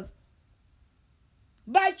Jesus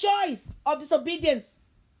by choice of disobedience.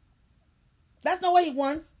 That's not what he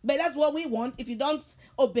wants, but that's what we want. If you don't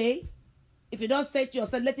obey, if you don't say to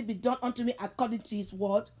yourself, let it be done unto me according to his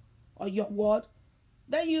word, or your word,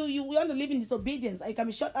 then you want to live in disobedience and you can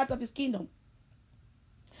be shut out of his kingdom.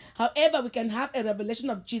 However, we can have a revelation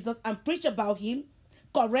of Jesus and preach about him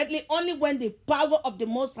correctly only when the power of the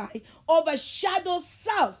Most High overshadows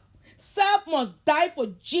self. Self must die for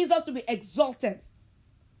Jesus to be exalted.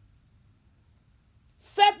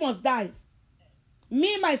 Self must die.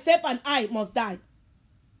 Me, myself, and I must die.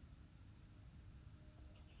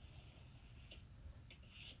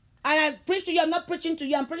 And I preach to you, I'm not preaching to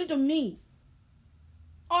you, I'm preaching to me.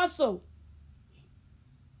 Also,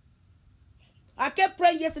 I kept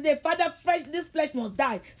praying yesterday, Father, this flesh must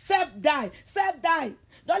die. Self die. Self die.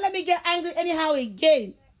 Don't let me get angry anyhow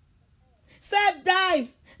again. Self die.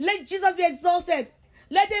 Let Jesus be exalted.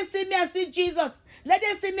 Let them see me and see Jesus. Let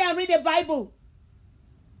them see me and read the Bible.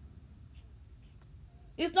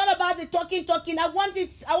 It's not about the talking. I want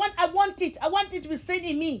it. I want it. I want it to be seen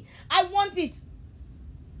in me. I want it.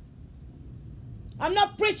 I'm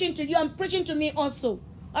not preaching to you. I'm preaching to me also.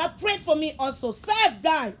 I prayed for me also. Self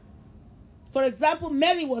die. For example,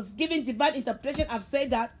 Mary was given divine interpretation. I've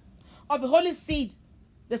said that. Of the Holy Seed,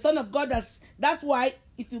 the Son of God. That's why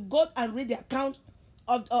if you go and read the account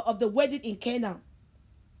of the wedding in Cana,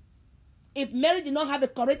 if Mary did not have a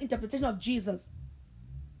correct interpretation of Jesus,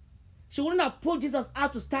 she wouldn't have pulled Jesus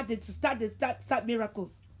out to start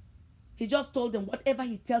miracles. He just told them, whatever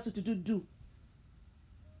he tells you to do, do.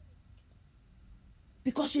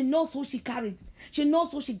 Because she knows who she carried. She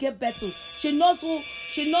knows who she gave birth to. She knows who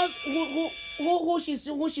she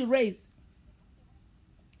raised.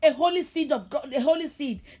 A holy seed of God, a holy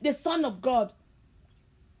seed, the Son of God.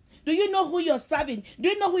 Do you know who you're serving? Do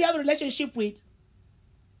you know who you have a relationship with?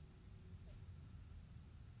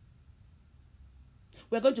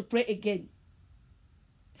 We're going to pray again.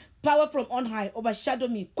 Power from on high, overshadow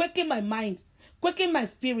me, quicken my mind, quicken my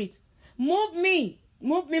spirit. Move me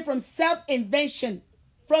from self-invention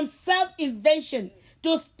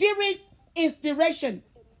to spirit inspiration.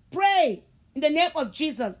 Pray in the name of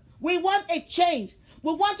Jesus. We want a change.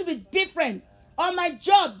 We want to be different. On my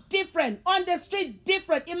job, different. On the street,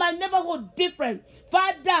 different. In my neighborhood, different.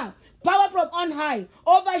 Father, power from on high,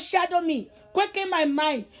 overshadow me. Quicken my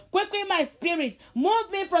mind. Quicken my spirit.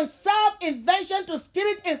 Move me from self-invention to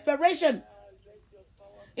spirit inspiration.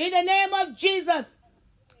 In the name of Jesus,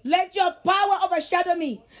 let your power overshadow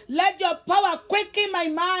me. Let your power quicken my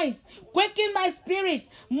mind. Quicken my spirit.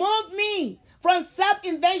 Move me from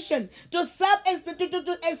self-invention to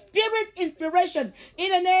spirit inspiration.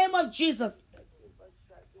 In the name of Jesus.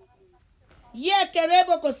 Yeah,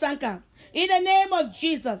 Kerebo Kosanka. In the name of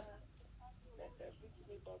Jesus.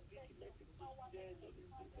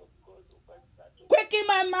 Quicken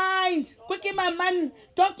my mind. Quicken my mind.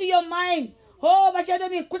 Talk to your mind. Oh, overshadow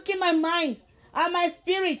me. Quicken my mind and my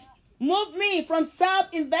spirit. Move me from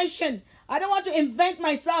self-invention. I don't want to invent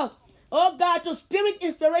myself. Oh, God, to spirit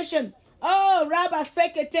inspiration. Oh, Rabba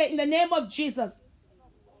Sekete, in the name of Jesus.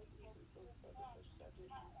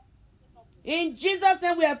 In Jesus'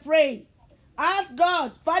 name we are praying. Ask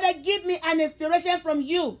God, Father, give me an inspiration from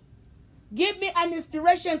you. Give me an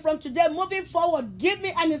inspiration from today moving forward. Give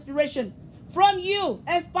me an inspiration from you.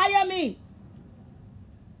 Inspire me.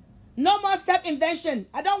 No more self-invention.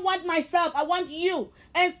 I don't want myself. I want you.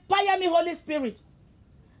 Inspire me, Holy Spirit.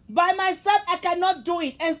 By myself, I cannot do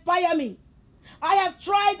it. Inspire me. I have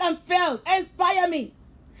tried and failed. Inspire me.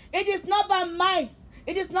 It is not by might.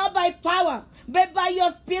 It is not by power, but by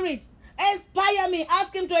your spirit. Inspire me.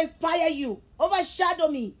 Ask him to inspire you. Overshadow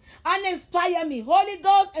me and inspire me. Holy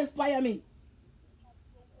Ghost, inspire me.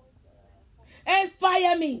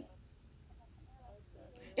 Inspire me.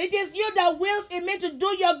 It is you that wills in me to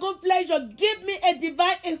do your good pleasure. Give me a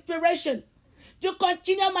divine inspiration to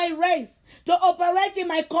continue my race, to operate in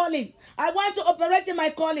my calling. I want to operate in my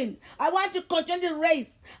calling. I want to continue the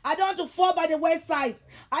race. I don't want to fall by the wayside.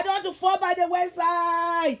 I don't want to fall by the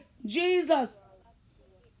wayside. Jesus.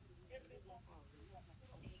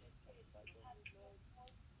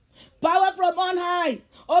 Power from on high.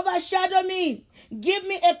 Overshadow me. Give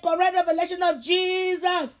me a correct revelation of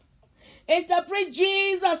Jesus. Interpret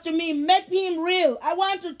Jesus to me. Make him real. I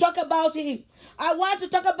want to talk about him. I want to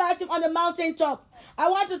talk about him on the mountaintop. I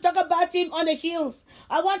want to talk about him on the hills.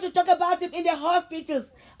 I want to talk about him in the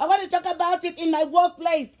hospitals. I want to talk about him in my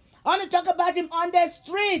workplace. I want to talk about him on the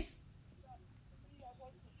streets.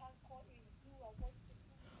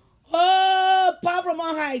 Oh, power from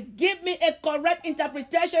on high. Give me a correct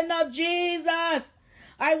interpretation of Jesus.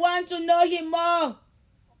 I want to know him more.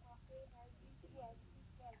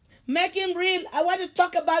 Make him real. I want to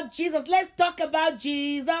talk about Jesus. Let's talk about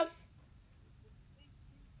Jesus.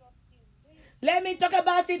 Let me talk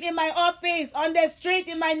about it in my office, on the street,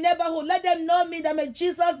 in my neighborhood. Let them know me that I'm a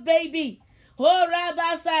Jesus baby. Oh,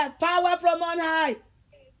 Rabasa, power from on high.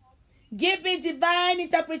 Give me divine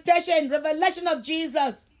interpretation, revelation of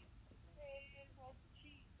Jesus.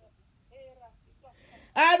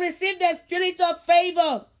 I receive the spirit of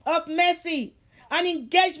favor, of mercy, and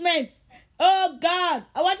engagement. Oh God,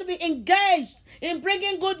 I want to be engaged in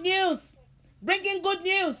bringing good news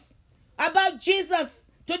about Jesus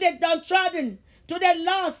to the downtrodden, to the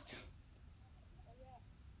lost.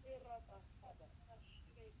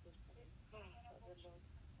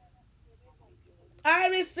 I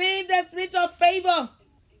receive the spirit of favor,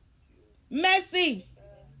 mercy,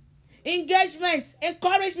 engagement,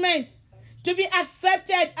 encouragement, to be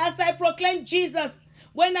accepted as I proclaim Jesus.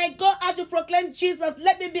 When I go out to proclaim Jesus,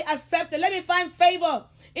 let me be accepted. Let me find favor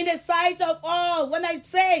in the sight of all. When I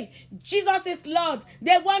say Jesus is Lord,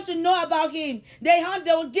 they want to know about him. They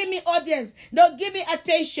will give me audience. They'll give me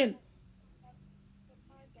attention.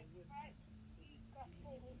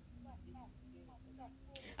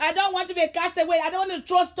 I don't want to be a castaway. I don't want to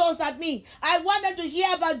throw stones at me. I want them to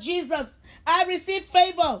hear about Jesus. I receive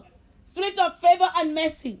favor, spirit of favor and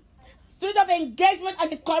mercy, spirit of engagement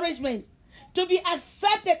and encouragement, to be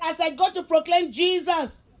accepted as I go to proclaim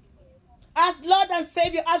Jesus as Lord and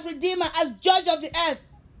Savior, as Redeemer, as Judge of the earth.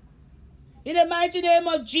 In the mighty name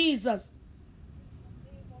of Jesus.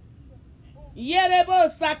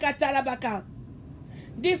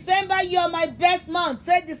 December, you're my best month.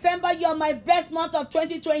 Say December, you're my best month of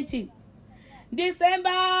 2020.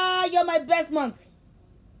 December, you're my best month.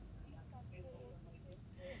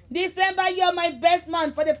 December, you're my best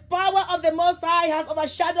month, for the power of the Most High has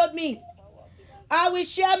overshadowed me. I will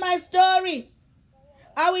share my story.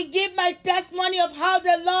 I will give my testimony of how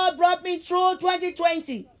the Lord brought me through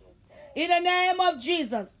 2020. In the name of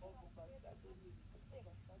Jesus.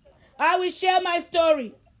 I will share my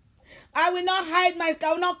story. I will not hide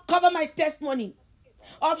I will not cover my testimony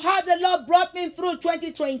of how the Lord brought me through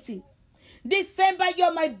 2020. December,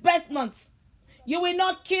 you're my best month. You will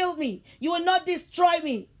not kill me. You will not destroy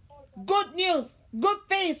me. Good news, good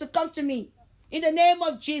things to come to me. In the name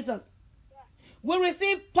of Jesus. We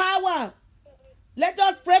receive power. Let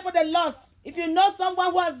us pray for the lost. If you know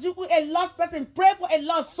someone who has a lost person, pray for a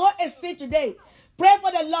lost. Sow a seed today. Pray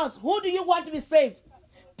for the lost. Who do you want to be saved?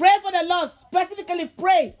 Pray for the lost. Specifically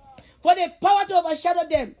pray for the power to overshadow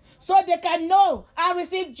them, so they can know I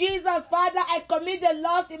receive Jesus. Father, I commit the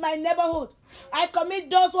lost in my neighborhood. I commit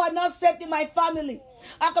those who are not saved in my family.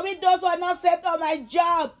 I commit those who are not saved on my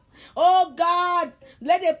job. Oh God,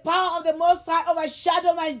 let the power of the Most High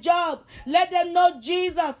overshadow my job. Let them know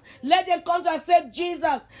Jesus. Let them come to accept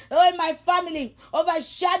Jesus. Oh, in my family,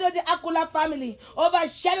 overshadow the Akula family.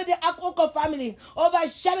 Overshadow the Akuko family.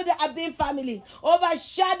 Overshadow the Abin family.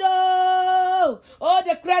 Overshadow, oh,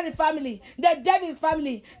 the Crary family, the Davis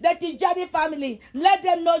family, the Tijani family. Let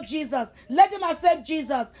them know Jesus. Let them accept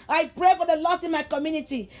Jesus. I pray for the lost in my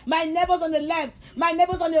community. My neighbors on the left, my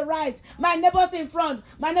neighbors on the right, my neighbors in front,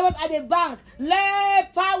 my neighbors at the back.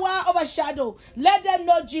 Let power overshadow. Let them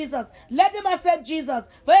know Jesus. Let them accept Jesus.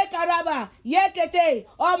 Oh,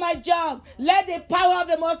 my job. Let the power of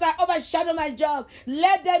the Most High overshadow my job.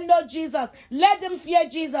 Let them know Jesus. Let them fear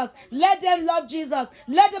Jesus. Let them love Jesus.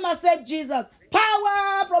 Let them accept Jesus.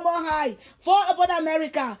 Power from on high. Fall upon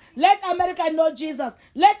America. Let America know Jesus.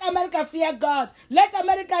 Let America fear God. Let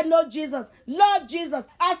America know Jesus. Love Jesus.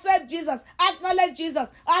 Accept Jesus. Acknowledge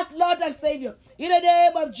Jesus as Lord and Savior. In the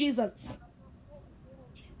name of Jesus.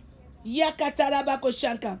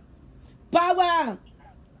 Yakatarabakoshanka. Power.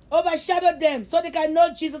 Overshadow them so they can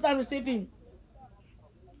know Jesus and receive Him.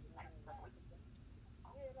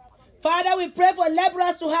 Father, we pray for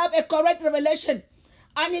laborers to have a correct revelation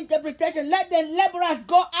and interpretation. Let the laborers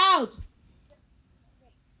go out.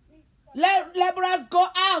 Let laborers go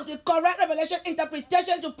out with correct revelation,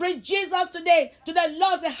 interpretation to preach Jesus today to the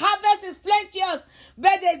lost. The harvest is plenteous,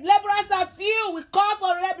 but the laborers are few. We call for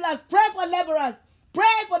laborers. Pray for laborers.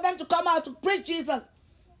 Pray for them to come out to preach Jesus.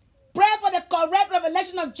 Pray for the correct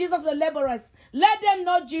revelation of Jesus to the laborers. Let them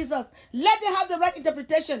know Jesus. Let them have the right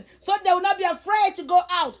interpretation so they will not be afraid to go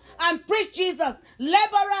out and preach Jesus.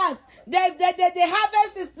 Laborers, the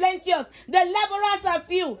harvest is plenteous. The laborers are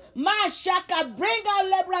few. Mashaka, bring out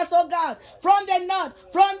laborers, oh God, from the north,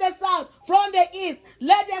 from the south, from the east.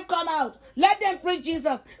 Let them come out. Let them preach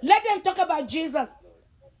Jesus. Let them talk about Jesus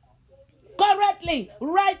correctly,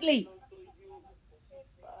 rightly.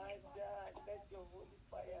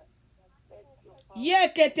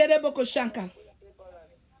 Let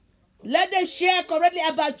them share correctly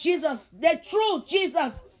about Jesus, the true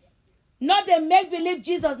Jesus, not the make-believe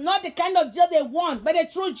Jesus, not the kind of Jesus they want, but the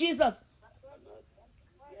true Jesus.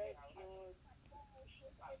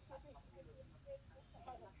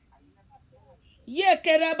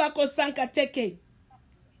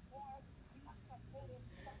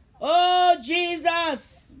 Oh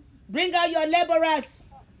Jesus, bring out your laborers.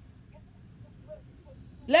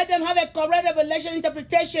 Let them have a correct revelation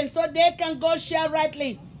interpretation so they can go share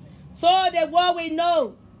rightly. So the world will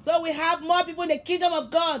know. So we have more people in the kingdom of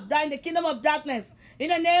God than in the kingdom of darkness. In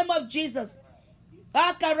the name of Jesus. The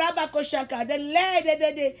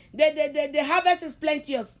harvest is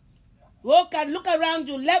plenteous. Look around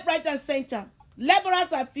you, left, right, and center.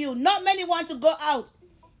 Laborers are few. Not many want to go out.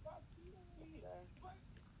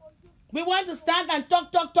 We want to stand and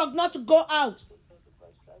talk, not to go out.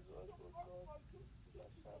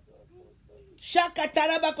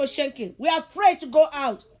 We are afraid to go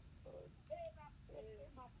out.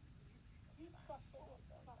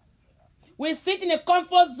 We sit in a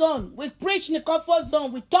comfort zone. We preach in a comfort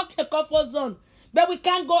zone. We talk in a comfort zone. But we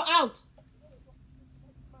can't go out.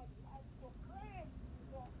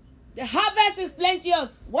 The harvest is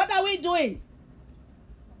plenteous. What are we doing?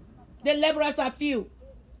 The laborers are few.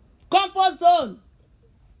 Comfort zone.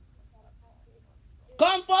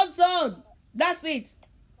 Comfort zone. That's it.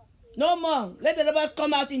 No more. Let the laborers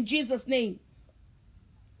come out in Jesus' name.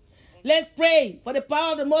 Let's pray for the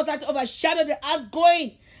power of the Most High to overshadow the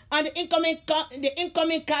outgoing and the incoming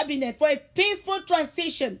cabinet for a peaceful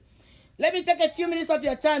transition. Let me take a few minutes of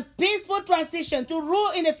your time. Peaceful transition to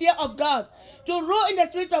rule in the fear of God, to rule in the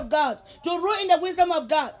spirit of God, to rule in the wisdom of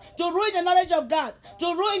God, to rule in the knowledge of God, to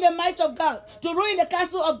rule in the might of God, to rule in the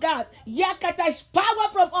counsel of God. Yakatash, power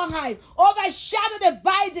from on high. Overshadow the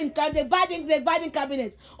Biden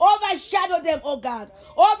cabinet. Overshadow them, oh God.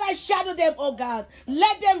 Overshadow them, oh God.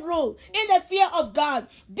 Let them rule in the fear of God.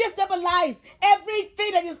 Destabilize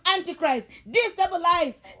everything that is antichrist.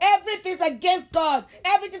 Destabilize everything against God.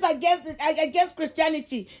 Everything against against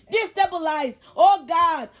Christianity. Destabilize, oh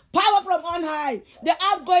God, power from on high. The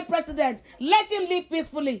outgoing president, let him live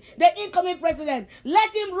peacefully. The incoming president,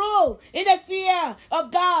 let him rule in the fear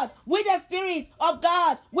of God, with the spirit of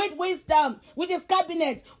God, with wisdom, with his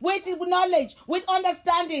cabinet, with his knowledge, with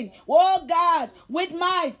understanding, oh God, with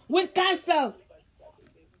might, with counsel.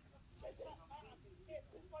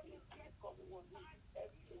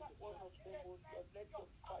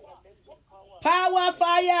 Power,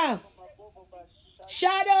 fire,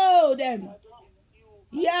 shadow them.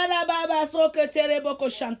 Yara baba soke tereboko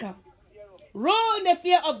shanka. Rule in the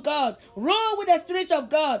fear of God. Rule with the spirit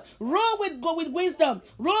of God. Rule with wisdom.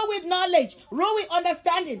 Rule with knowledge. Rule with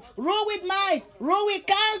understanding. Rule with might. Rule with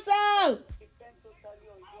counsel.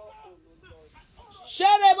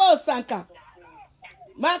 Sherebo sanka.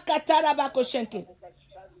 Makatara bako shenke.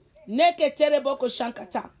 Neke tereboko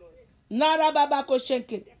shankata. Narababako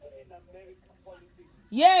shenke.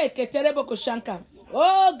 Yeah, keterebo koshanka.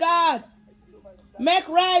 Oh God, make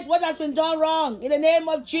right what has been done wrong in the name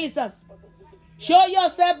of Jesus. Show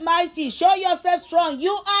yourself mighty. Show yourself strong.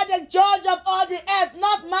 You are the judge of all the earth,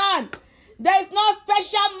 not man. There is no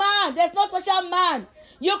special man. There's no special man.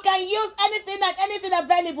 You can use anything and anything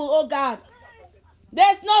available, oh God.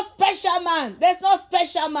 There's no special man. There's no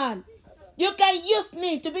special man. You can use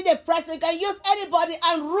me to be the president. You can use anybody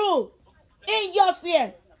and rule in your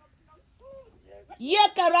fear.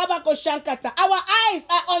 Our eyes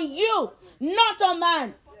are on you, not on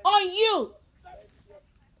man. On you.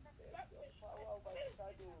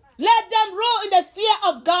 Let them rule in the fear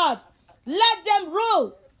of God. Let them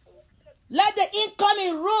rule. Let the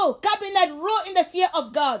incoming rule, cabinet rule in the fear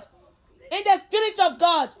of God, in the spirit of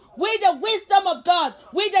God, with the wisdom of God,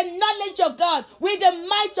 with the knowledge of God, with the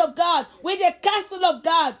might of God, with the counsel of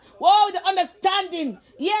God, oh, the understanding.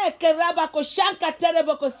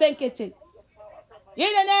 In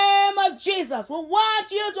the name of Jesus, we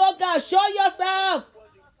want you to, oh God, show yourself.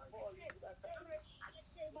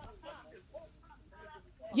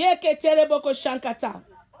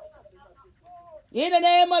 In the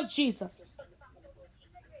name of Jesus.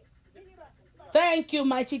 Thank you,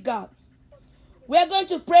 mighty God. We are going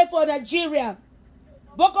to pray for Nigeria.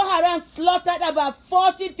 Boko Haram slaughtered about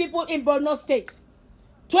 40 people in Borno State.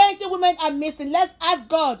 20 women are missing. Let's ask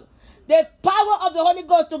God the power of the Holy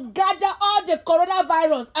Ghost to gather all the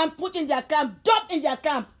coronavirus and put in their camp, dump in their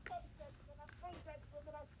camp.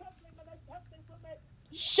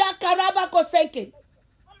 Shakaraba Kosenke.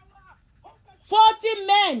 40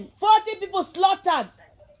 men, 40 people slaughtered.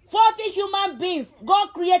 40 human beings, God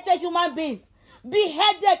created human beings,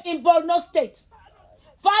 beheaded in Borno State.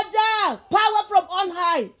 Father, power from on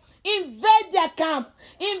high, invade their camp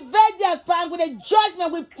with a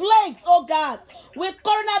judgment, with plagues, oh God, with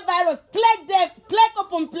coronavirus, plague them, plague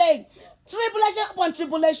upon plague, tribulation upon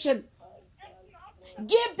tribulation.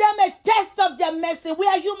 Give them a test of their mercy. We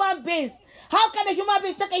are human beings. How can a human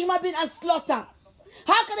being take a human being and slaughter?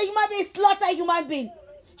 How can a human being slaughter a human being?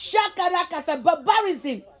 Shakarakasa,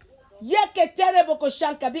 barbarism. Be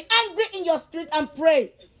angry in your spirit and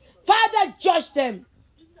pray. Father, judge them.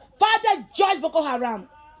 Father, judge Boko Haram.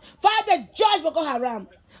 Father, judge Boko Haram.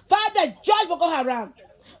 Father, judge Boko Haram.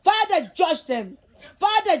 Father, judge them.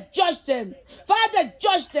 Father, judge them. Father,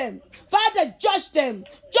 judge them. Father, judge them.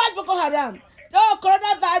 Judge Boko Haram. Oh,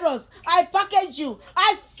 coronavirus, I package you.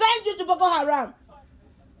 I send you to Boko Haram.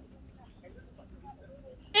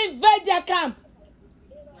 Invade their camp.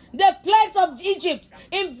 The plagues of Egypt.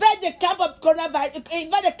 Invade the camp of coronavirus.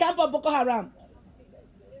 Invade the camp of Boko Haram.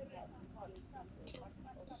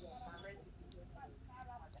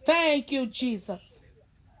 Thank you, Jesus.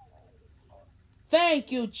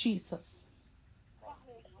 Thank you, Jesus.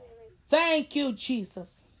 Thank you,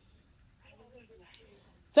 Jesus.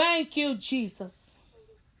 Thank you, Jesus.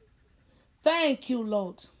 Thank you,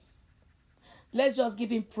 Lord. Let's just give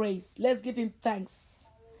him praise. Let's give him thanks.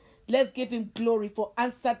 Let's give him glory for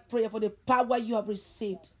answered prayer, for the power you have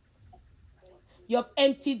received. You have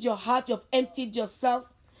emptied your heart. You have emptied yourself.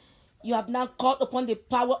 You have now called upon the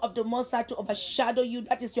power of the Most High to overshadow you.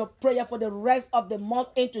 That is your prayer for the rest of the month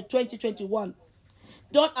into 2021.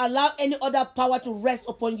 Don't allow any other power to rest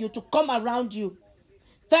upon you, to come around you.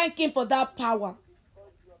 Thank him for that power.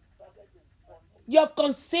 You have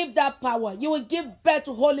conceived that power. You will give birth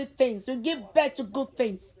to holy things. You will give birth to good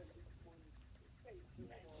things.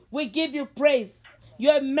 We give you praise. You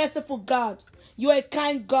are a merciful God. You are a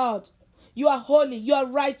kind God. You are holy. You are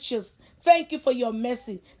righteous. Thank you for your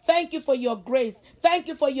mercy. Thank you for your grace. Thank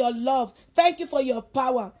you for your love. Thank you for your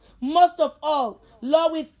power. Most of all,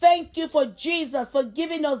 Lord, we thank you for Jesus, for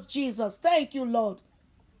giving us Jesus. Thank you, Lord.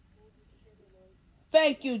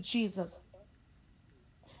 Thank you, Jesus.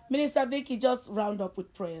 Minister Vicky, just round up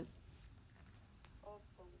with prayers.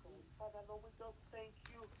 Awesome, God. Father, Lord, we just thank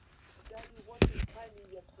you. Daddy, what is time in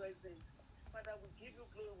your presence? Father, we give you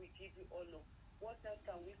glory, we give you honor. What else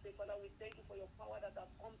can we say? Father, we thank you for your power that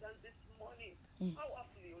has come down this morning.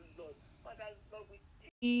 Powerfully, oh Lord. Father, Lord, we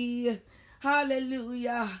thank you.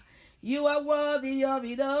 Hallelujah. You are worthy of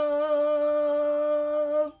it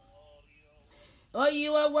all. Oh,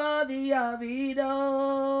 you are worthy of it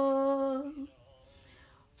all.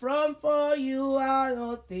 From for you are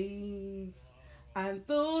all things, and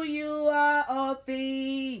through you are all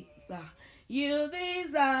things. You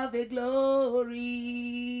deserve the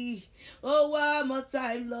glory. Oh, one more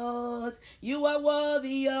time, Lord. You are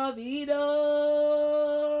worthy of it all.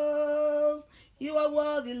 You are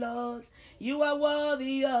worthy, Lord. You are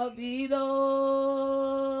worthy of it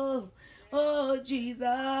all. Oh,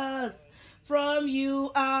 Jesus. From you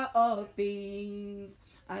are all things,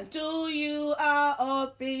 and to you are all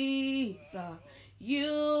things.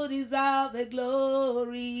 You deserve the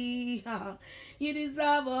glory. You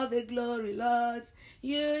deserve all the glory, Lord.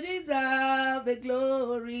 You deserve the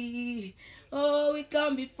glory. Oh, we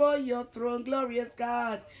come before your throne, glorious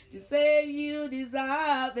God, to say you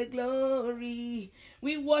deserve the glory.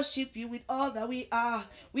 We worship you with all that we are,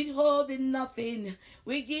 withholding nothing.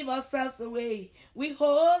 We give ourselves away,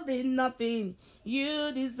 withholding nothing.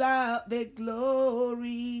 You deserve the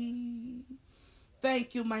glory.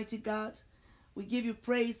 Thank you, mighty God. We give you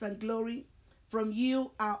praise and glory. From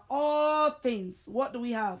you are all things. What do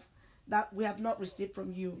we have that we have not received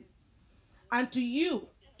from you? And to you,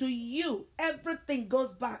 everything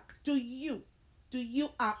goes back to you. To you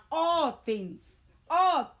are all things.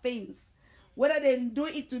 All things. Whether they do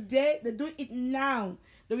it today, they do it now.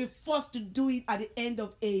 They'll be forced to do it at the end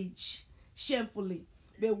of age. Shamefully.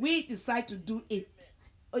 But we decide to do it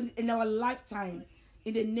in our lifetime.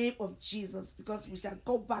 In the name of Jesus. Because we shall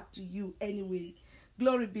go back to you anyway.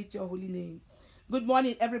 Glory be to your holy name. Good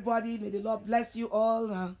morning, everybody. May the Lord bless you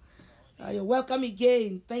all. You're welcome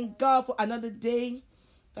again. Thank God for another day.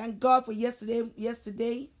 Thank God for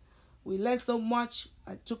yesterday. We learned so much.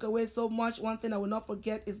 I took away so much. One thing I will not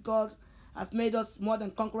forget is God has made us more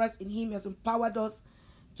than conquerors in him. He has empowered us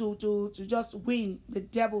to just win the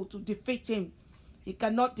devil, to defeat him. He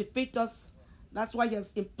cannot defeat us. That's why he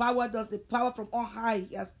has empowered us. The power from on high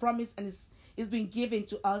he has promised and it's been given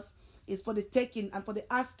to us. It's for the taking and for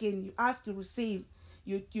the asking. You ask, you receive.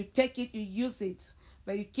 You take it, you use it.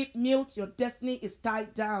 But you keep mute, your destiny is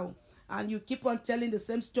tied down. And you keep on telling the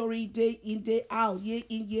same story day in, day out, year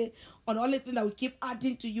in, year. And the only thing that will keep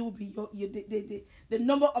adding to you will be the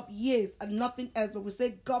number of years and nothing else. But we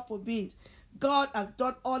say, God forbid. God has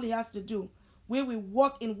done all he has to do. We will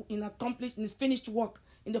walk in his finished work,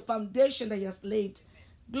 in the foundation that he has laid.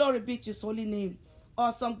 Glory be to his holy name.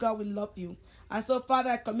 Awesome God, we love you. And so, Father,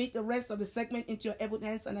 I commit the rest of the segment into your able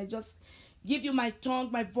hands, and I just give you my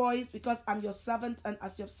tongue, my voice, because I'm your servant, and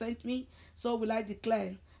as you have sent me, so will I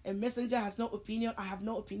declare. A messenger has no opinion. I have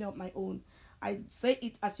no opinion of my own. I say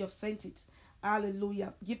it as you have sent it.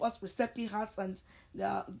 Hallelujah. Give us receptive hearts and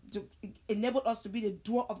to enable us to be the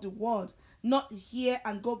doer of the word. Not hear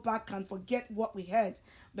and go back and forget what we heard,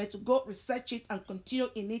 but to go research it and continue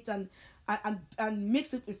in it and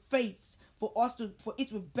mix it with faith for it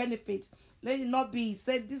to benefit. Let it not be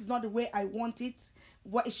said, this is not the way I want it.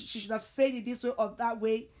 What she should have said it this way or that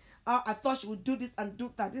way. I thought she would do this and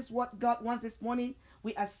do that. This is what God wants this morning.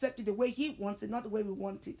 We accept it the way he wants it, not the way we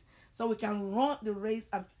want it. So we can run the race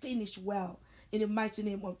and finish well in the mighty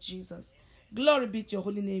name of Jesus. Glory be to your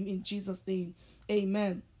holy name in Jesus' name.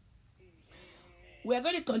 Amen. We are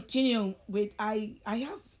going to continue with, I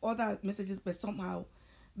have other messages, but somehow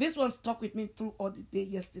this one stuck with me through all the day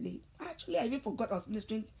yesterday. Actually, I even forgot I was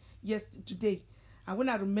ministering today. And when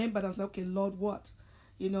I remembered, I was like, okay, Lord, what?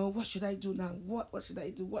 What should I do now? What should I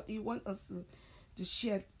do? What do you want us to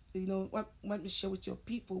share? What want me to share with your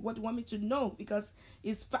people? What do you want me to know? Because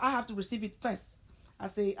I have to receive it first.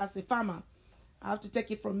 As a farmer, I have to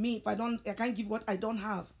take it from me. If I can't give what I don't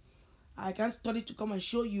have. I can't study to come and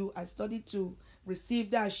show you. I study to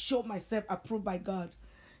receive that. I show myself approved by God.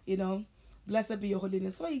 Blessed be your holy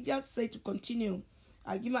name. So he just said to continue.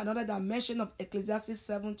 I give you another dimension of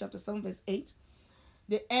Ecclesiastes chapter 7, verse 8.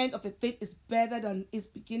 The end of a thing is better than its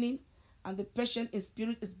beginning, and the patient in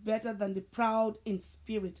spirit is better than the proud in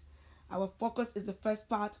spirit. Our focus is the first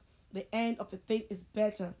part. The end of a thing is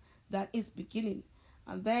better than its beginning.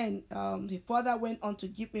 And then he further went on to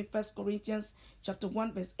give me 1 Corinthians chapter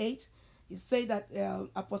 1, verse 8. He said that,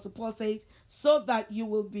 Apostle Paul said, so that you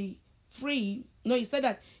will be free. No, he said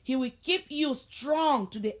that he will keep you strong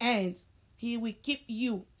to the end. He will keep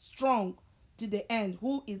you strong to the end.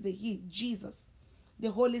 Who is the he? Jesus.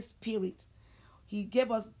 the Holy Spirit. He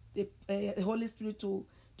gave us the Holy Spirit to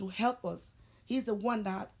help us. He's the one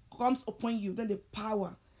that comes upon you. Then the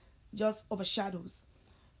power just overshadows.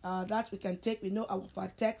 That we can take. We know our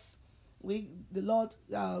text. The Lord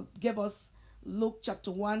gave us Luke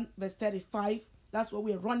chapter 1 verse 35. That's what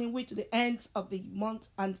we're running with to the end of the month,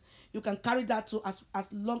 and you can carry that to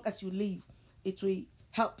as long as you live. It will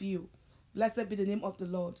help you. Blessed be the name of the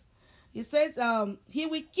Lord. He says, He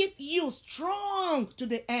will keep you strong to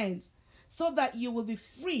the end, so that you will be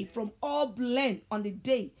free from all blame on the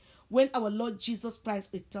day when our Lord Jesus Christ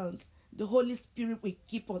returns. The Holy Spirit will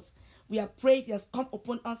keep us. We are prayed, He has come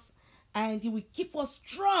upon us, and He will keep us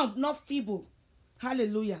strong, not feeble.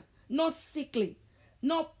 Hallelujah. Not sickly,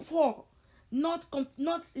 not poor, not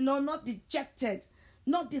dejected,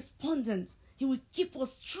 not despondent. He will keep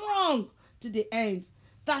us strong to the end.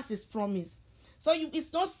 That's His promise. So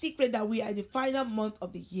it's no secret that we are in the final month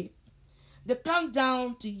of the year. The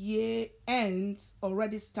countdown to year end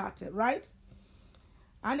already started, right?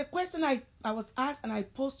 And the question I was asked and I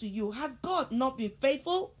posed to you, has God not been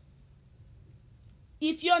faithful?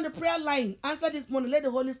 If you're on the prayer line, answer this morning. Let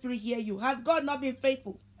the Holy Spirit hear you. Has God not been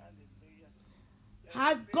faithful?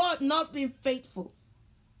 Has God not been faithful?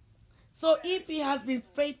 So if He has been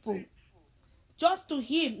faithful, just to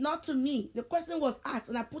Him, not to me. The question was asked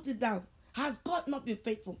and I put it down. Has God not been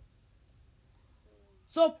faithful?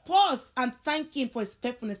 So pause and thank Him for His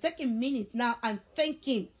faithfulness. Take a minute now and thank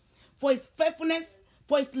Him for His faithfulness,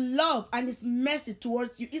 for His love and His mercy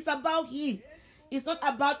towards you. It's about Him. It's not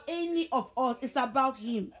about any of us. It's about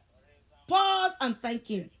Him. Pause and thank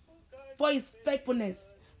Him for His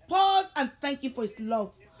faithfulness. Pause and thank Him for His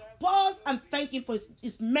love. Pause and thank Him for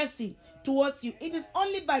His mercy towards you. It is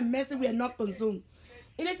only by mercy we are not consumed.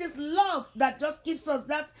 It is His love that just keeps us,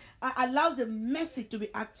 that allows the mercy to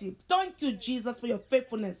be active. Thank you, Jesus, for your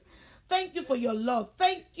faithfulness. Thank you for your love.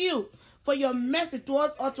 Thank you for your mercy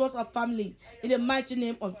towards us, towards our family. In the mighty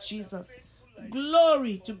name of Jesus.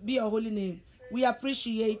 Glory to be your holy name. We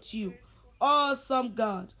appreciate you. Awesome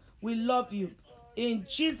God. We love you. In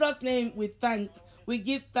Jesus' name we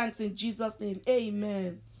give thanks in Jesus' name.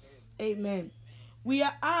 Amen. Amen. We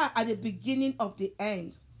are at the beginning of the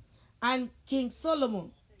end. And King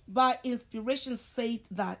Solomon, by inspiration, said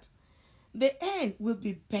that the end will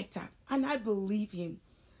be better. And I believe him.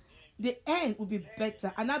 The end will be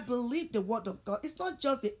better. And I believe the word of God. It's not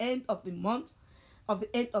just the end of the month, of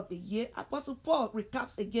the end of the year. Apostle Paul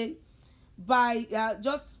recaps again by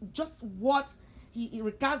just what he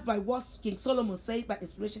recaps by what King Solomon said by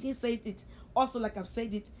inspiration. He said it also, like I've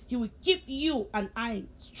said it. He will keep you and I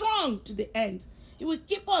strong to the end. He will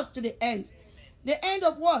keep us to the end. The end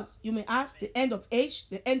of what? You may ask. The end of age,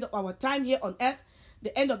 the end of our time here on earth,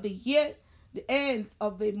 the end of the year, the end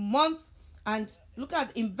of the month, and look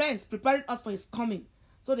at events preparing us for His coming.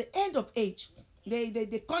 So the end of age,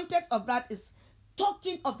 the context of that is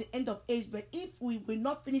talking of the end of age. But if we will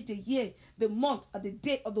not finish the year, the month, or the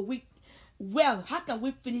day, or the week well, how can we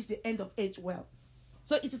finish the end of age well?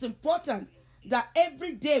 So it is important that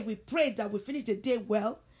every day we pray that we finish the day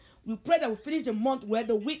well. We pray that we finish the month well,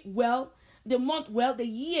 the week well, the month well, the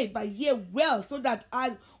year by year well, so that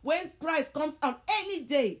when Christ comes on any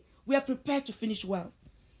day, we are prepared to finish well,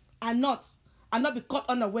 and not be caught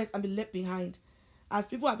unawares and be left behind. As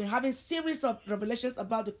people have been having series of revelations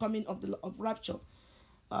about the coming of rapture,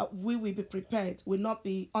 we will be prepared. We will not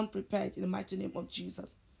be unprepared in the mighty name of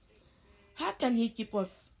Jesus. How can He keep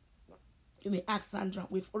us? You may ask Sandra.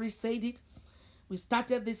 We've already said it. We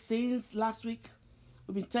started this since last week.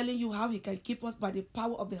 We've been telling you how He can keep us by the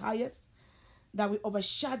power of the highest. That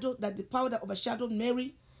the power that overshadowed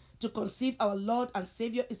Mary to conceive our Lord and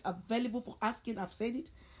Savior is available for asking. I've said it.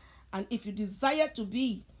 And if you desire to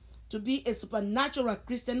be a supernatural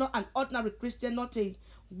Christian, not an ordinary Christian, not a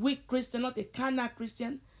weak Christian, not a carnal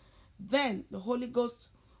Christian, then the Holy Ghost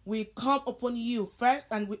will come upon you first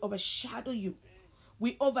and will overshadow you.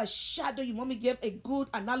 We overshadow you. Mommy gave a good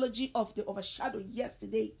analogy of the overshadow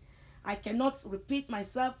yesterday. I cannot repeat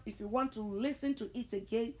myself. If you want to listen to it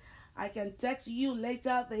again, I can text you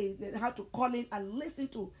later how to call in and listen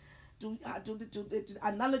to the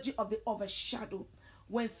analogy of the overshadow.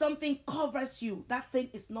 When something covers you, that thing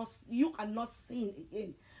is not, you are not seen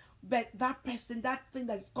again. But that person, that thing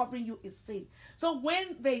that is covering you is seen. So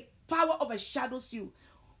when the power overshadows you,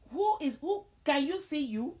 who can you see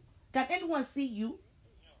you? Can anyone see you?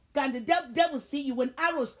 Can the devil see you? When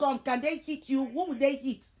arrows come, can they hit you? Who will they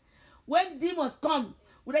hit? When demons come,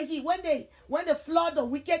 will they hit? When the flood of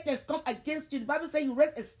wickedness come against you, the Bible says you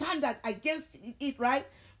raise a standard against it, right?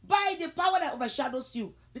 By the power that overshadows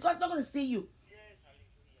you. Because it's not going to see you.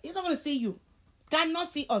 He's not going to see you. Cannot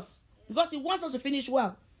see us. because he wants us to finish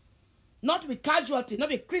well, not with casualty, not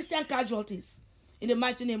with Christian casualties, in the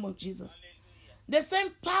mighty name of Jesus. The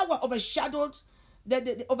same power overshadowed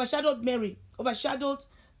the overshadowed Mary, overshadowed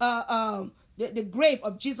the grave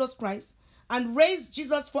of Jesus Christ, and raised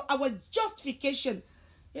Jesus for our justification.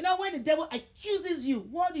 You know, when the devil accuses you,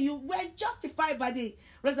 we're justified by the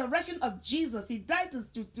resurrection of Jesus. He died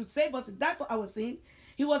to save us. He died for our sin.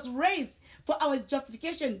 He was raised for our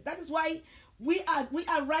justification. That is why we are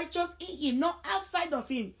righteous in him, not outside of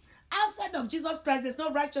him. Outside of Jesus Christ, there's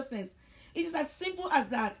no righteousness. It is as simple as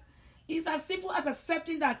that. It's as simple as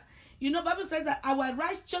accepting that. You know, the Bible says that our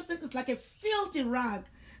righteousness is like a filthy rag.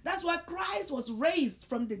 That's why Christ was raised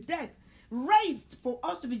from the dead, raised for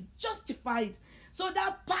us to be justified. So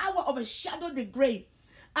that power overshadowed the grave.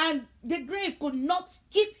 And the grave could not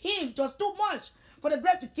keep him. It was too much for the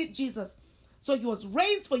grave to keep Jesus. So he was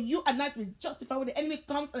raised for you and not to be justified. When the enemy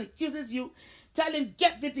comes and accuses you, tell him,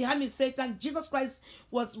 get thee behind me, Satan. Jesus Christ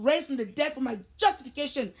was raised from the dead for my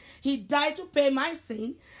justification. He died to pay my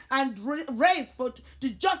sin and raised to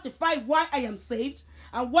justify why I am saved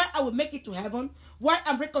and why I will make it to heaven, why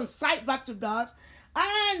I'm reconciled back to God.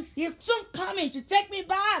 And he's soon coming to take me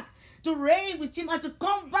back, to reign with him and to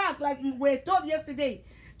come back, like we were told yesterday,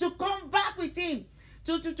 to come back with him,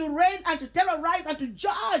 to reign and to terrorize and to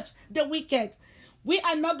judge the wicked. We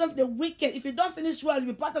are not going to the wicked. If you don't finish well,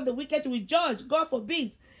 you'll be part of the wicked. You will judge. God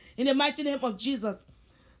forbid. In the mighty name of Jesus.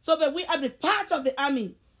 So, but we are the part of the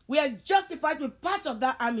army. We are justified to be part of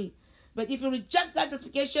that army. But if you reject that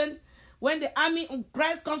justification, when the army of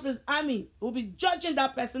Christ comes to his army, we'll be judging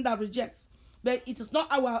that person that rejects. But it's not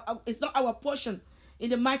our portion. In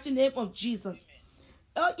the mighty name of Jesus.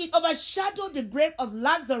 It overshadowed the grave of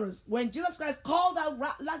Lazarus. When Jesus Christ called out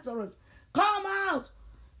Lazarus, come out.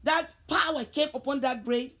 That power came upon that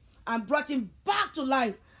grave and brought him back to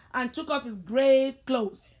life and took off his grave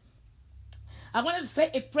clothes. I wanted to say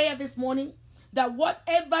a prayer this morning that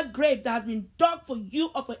whatever grave that has been dug for you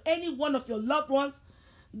or for any one of your loved ones,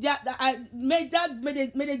 may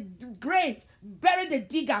the grave bury the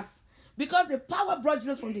diggers, because the power brought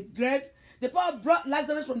Jesus from the grave. The power brought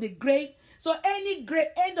Lazarus from the grave. So any grave,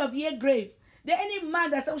 end of year grave, any man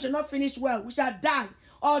that said we shall not finish well, we shall die,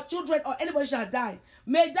 or children or anybody shall die,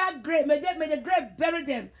 may that grave, may the grave bury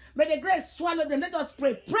them. May the grave swallow them. Let us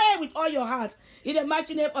pray. Pray with all your heart in the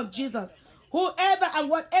mighty name of Jesus. Whoever and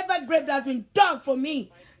whatever grave that has been dug for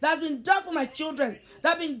me, that has been dug for my children,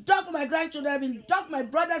 that has been dug for my grandchildren, that has been dug for my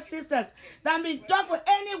brothers, sisters, that has been dug for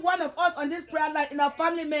any one of us on this prayer line, in our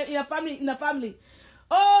family.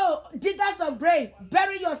 Oh, diggers of grave,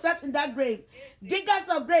 bury yourself in that grave. Diggers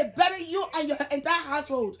of grave, bury you and your entire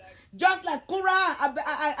household. Just like Korah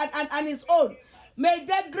and his own. May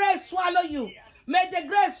the grave swallow you. May the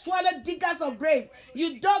grave swallow diggers of grave.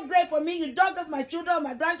 You dug grave for me. You dug grave for my children,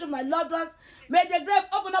 my grandchildren, my loved ones. May the grave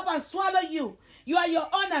open up and swallow you. You are your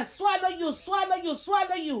honor. Swallow you, swallow you,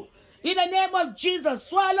 swallow you. In the name of Jesus,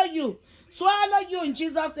 swallow you. Swallow you in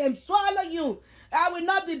Jesus' name. Swallow you. I will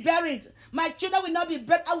not be buried. My children will not be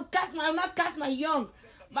buried. I will not cast my young.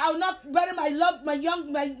 I will not bury my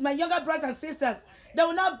younger brothers and sisters. They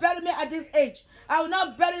will not bury me at this age. I will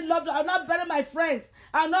not bury loved ones. I will not bury my friends.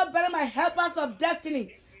 I will not bury my helpers of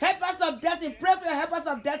destiny. Helpers of destiny. Pray for your helpers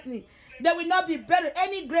of destiny. They will not be buried.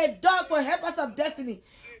 Any grave dug for helpers of destiny.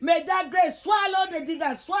 May that grave swallow the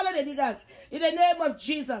diggers. Swallow the diggers. In the name of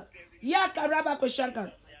Jesus.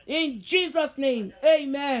 In Jesus' name.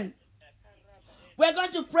 Amen. We're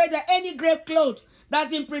going to pray that any grave cloth that's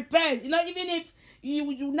been prepared, even if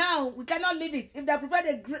you now, we cannot leave it. If they prepared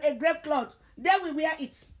a grave cloth, they will wear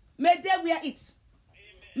it. May they wear it.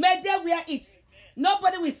 May they wear it.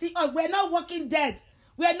 Nobody will see us. We're not walking dead.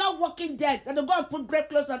 We're not walking dead. And they're going to put grave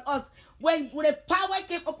clothes on us. When the power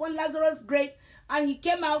came upon Lazarus' grave and he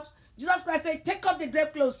came out, Jesus Christ said, take off the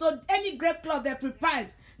grave clothes. So any grave cloth they're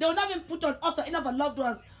prepared, they will not even put on us or any of our loved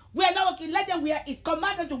ones. We are not walking. Let them wear it.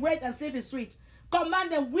 Command them to wear it and see if it's sweet.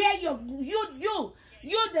 Command them, wear you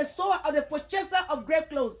the sower or the purchaser of grave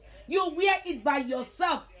clothes. You wear it by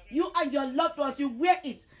yourself. You and your loved ones, you wear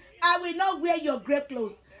it. I will not wear your grave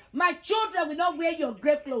clothes. My children will not wear your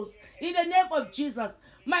grave clothes. In the name of Jesus.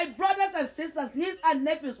 My brothers and sisters, nieces and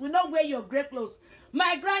nephews will not wear your grave clothes.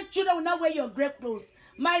 My grandchildren will not wear your grave clothes.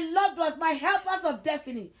 My loved ones, my helpers of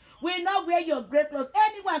destiny, will not wear your grave clothes.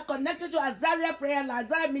 Anyone connected to Azaria Prayer Line,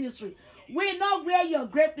 Azaria Ministry, will not wear your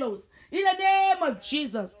grave clothes. In the name of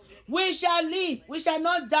Jesus, we shall live. We shall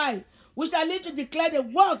not die. We shall live to declare the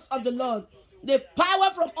works of the Lord. The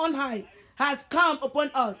power from on high has come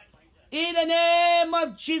upon us. In the name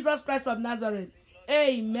of Jesus Christ of Nazareth.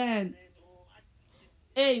 Amen.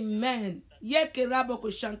 Amen.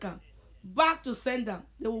 Back to sender.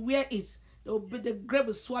 They will wear it. The grave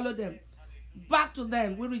will swallow them. Back to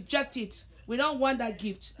them. We reject it. We don't want that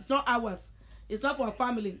gift. It's not ours. It's not for our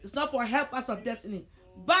family. It's not for helpers of destiny.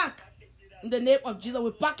 Back in the name of Jesus.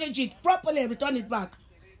 We package it properly and return it back.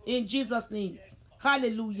 In Jesus' name.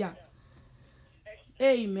 Hallelujah.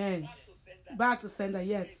 Amen. Back to sender,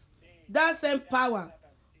 yes. That same power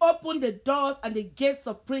opened the doors and the gates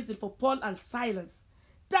of prison for Paul and Silas.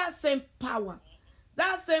 That same power.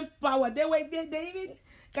 That same power. They even,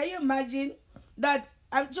 can you imagine that?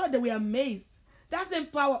 I'm sure they were amazed. That same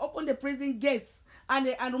power opened the prison gates and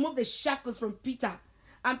removed the shackles from Peter.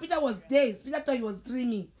 And Peter was dazed. Peter thought he was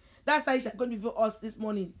dreaming. That's how he's going to reveal us this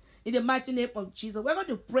morning. In the mighty name of Jesus. We're going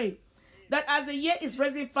to pray that as the year is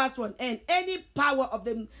rising fast to an end, any power of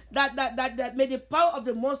them that may the power of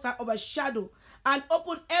the Most High overshadow and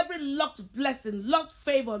open every locked blessing, locked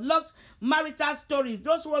favor, locked marital story.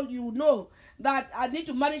 Those who you know that I need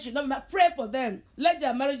to marry should not be married, pray for them. Let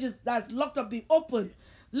their marriages that's locked up be opened.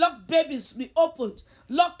 Locked babies be opened.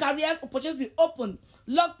 Locked careers opportunities be opened.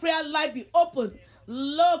 Locked prayer life be opened.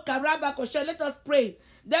 Lord, let us pray.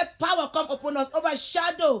 That power come upon us,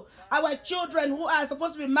 overshadow our children who are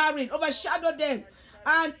supposed to be married, overshadow them,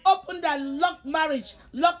 and open their locked marriage,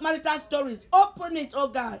 locked marital stories. Open it, oh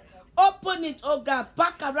God. Open it, oh God.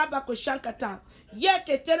 Let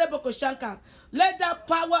that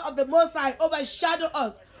power of the Most High overshadow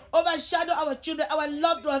us, overshadow our children, our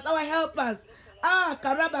loved ones, our helpers. Well,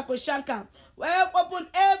 open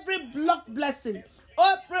every blocked blessing,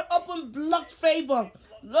 open blocked favor.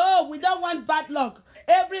 No, we don't want bad luck.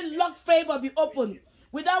 Every locked favor be open.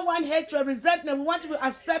 We don't want hatred, resentment. We want to be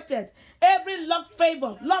accepted. Every locked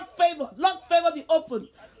favor be open.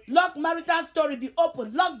 Locked marital story be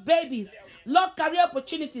open. Locked babies. Locked career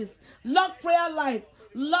opportunities. Locked prayer life.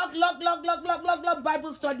 Locked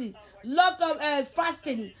Bible study. Locked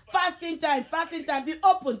fasting time. Be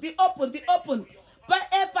open. But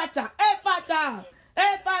Ephata.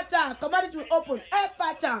 Command it to be open.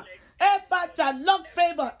 Ephata, lock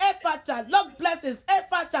favor, Ephata, lock blessings,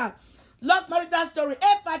 Ephata, lock marital story,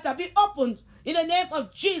 Ephata, be opened in the name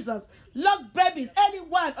of Jesus. Lock babies,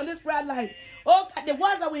 anyone on this prayer line. Oh, the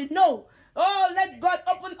ones that we know. Oh, let God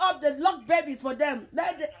open up the locked babies for them.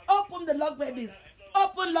 Open the locked babies.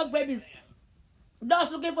 Open locked babies. Those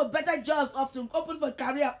looking for better jobs, open for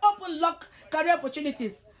career. Open lock career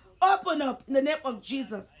opportunities. Open up in the name of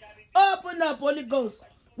Jesus. Open up, Holy Ghost.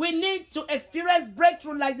 We need to experience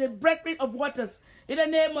breakthrough like the breaking of waters in the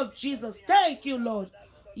name of Jesus. Thank you, Lord.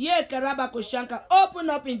 Open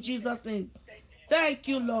up in Jesus' name. Thank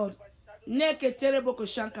you, Lord.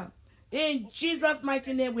 In Jesus'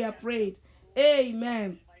 mighty name we are prayed.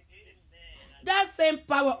 Amen. That same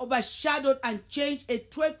power overshadowed and changed a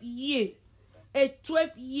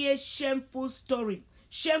 12-year shameful story,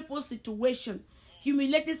 shameful situation,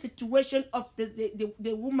 humiliating situation of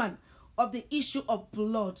the woman of the issue of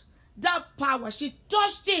blood. That power, she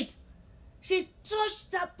touched it. She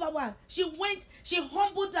touched that power. She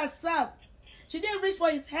humbled herself. She didn't reach for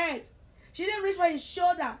his head. She didn't reach for his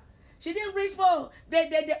shoulder. She didn't reach for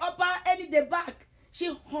the upper and the back.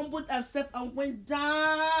 She humbled herself and went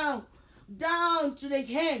down to the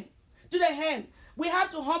hem. We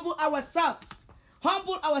have to humble ourselves.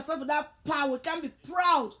 Humble ourselves with that power. We can't be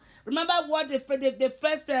proud. Remember what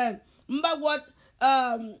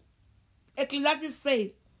Ecclesiastes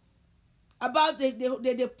said about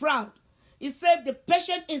the proud. He said the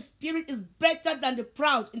patient in spirit is better than the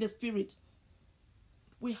proud in the spirit.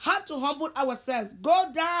 We have to humble ourselves.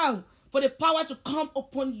 Go down for the power to come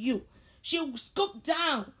upon you. She scooped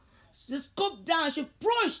down. She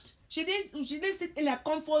pushed. She didn't sit in her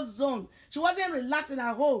comfort zone. She wasn't relaxed in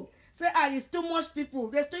her home. Say, it's too much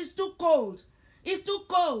people. It's too cold. It's too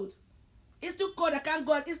cold. It's too cold. I can't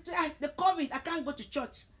go. The COVID. I can't go to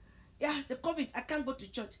church. The COVID. I can't go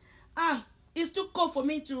to church. It's too cold for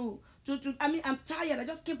me I'm tired. I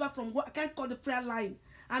just came back from work. I can't call the prayer line.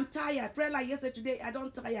 I'm tired. Prayer line yesterday, today, I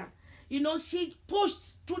don't tire. She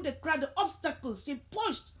pushed through the crowd, the obstacles. She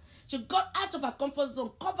pushed. She got out of her comfort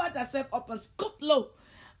zone, covered herself up and scooped low.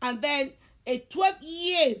 And then a 12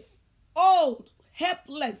 years old,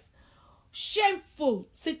 helpless, shameful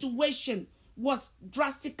situation was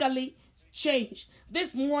drastically changed.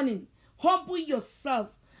 This morning, humble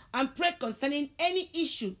yourself and pray concerning any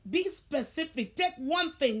issue. Be specific. Take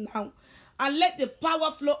one thing now and let the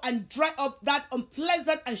power flow and dry up that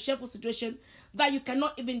unpleasant and shameful situation that you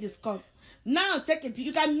cannot even discuss. Now take it.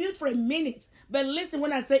 You can mute for a minute, But listen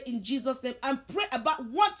when I say in Jesus' name, and pray about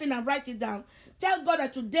one thing and write it down. Tell God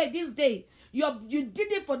that today, this day, you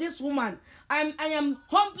did it for this woman. I am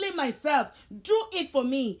humbling myself. Do it for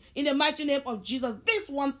me in the mighty name of Jesus. This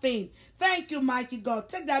one thing. Thank you, mighty God.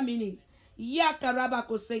 Take that minute.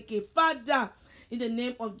 Father, in the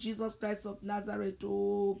name of Jesus Christ of Nazareth,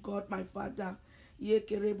 oh God, my Father.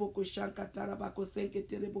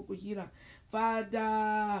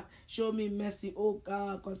 Father, show me mercy, oh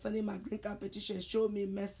God, concerning my green card petition. Show me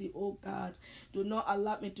mercy, oh God. Do not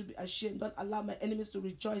allow me to be ashamed. Don't allow my enemies to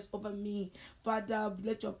rejoice over me. Father,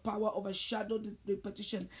 let your power overshadow the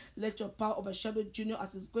petition. Let your power overshadow Junior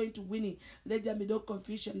as he's going to Winnie. Let there be no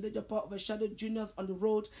confusion. Let your power overshadow Junior's on the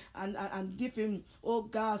road and give him, oh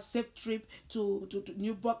God, safe trip to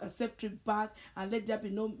Newburgh, a safe trip back, and let there be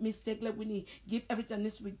no mistake. Let Winnie give everything that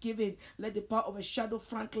needs to be given. Let the power overshadow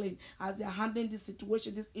Franklin as they are handling this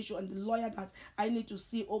situation, this issue, and the lawyer that I need to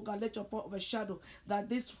see. Oh God, let your power overshadow that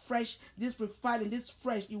this refiling, this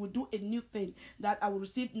fresh, you will do a new thing, that I will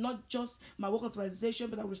receive not just my work authorization,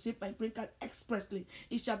 but I will receive my green card expressly.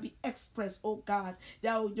 It shall be expressed, oh God.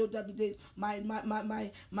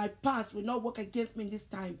 My past will not work against me this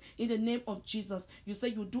time. In the name of Jesus, you say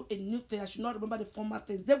you do a new thing. I should not remember the former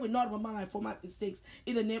things. They will not remember my former mistakes.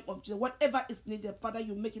 In the name of Jesus, whatever is needed, Father,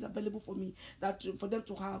 you make it available for me, for them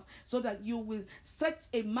to have, so that you will set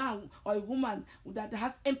a man or a woman that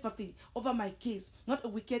has empathy over my case, not a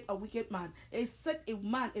wicked man. Set a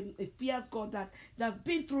man, a fierce God that's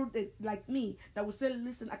been through like me, that will say,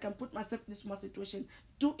 listen, I can put myself in this small situation.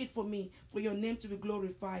 Do it for me, for your name to be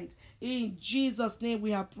glorified. In Jesus' name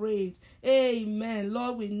we have prayed. Amen.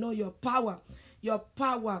 Lord, we know your power. Your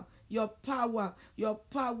power will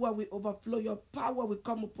overflow. Your power will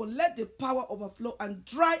come upon. Let the power overflow and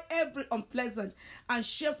dry every unpleasant and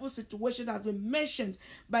shameful situation that has been mentioned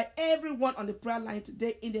by everyone on the prayer line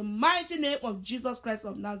today. In the mighty name of Jesus Christ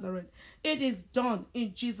of Nazareth. It is done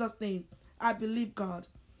in Jesus' name. I believe God.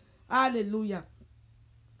 Hallelujah.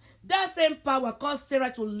 That same power caused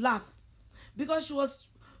Sarah to laugh because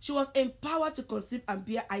she was empowered to conceive and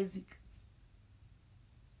bear Isaac.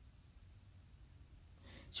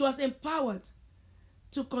 She was empowered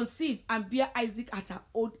to conceive and bear Isaac at her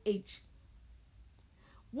old age.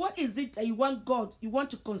 What is it that you want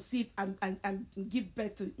to conceive and give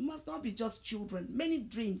birth to? It must not be just children. Many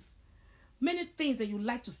dreams, many things that you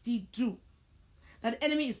like to still do. That the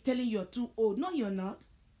enemy is telling you you're too old. No, you're not.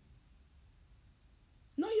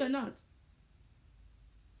 No, you're not.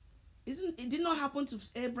 It did not happen to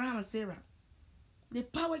Abraham and Sarah. The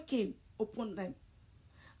power came upon them.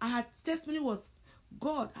 And her testimony was,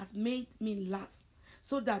 God has made me laugh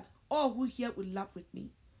so that all who hear will laugh with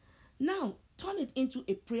me. Now, turn it into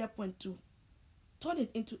a prayer point too. Turn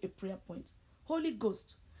it into a prayer point. Holy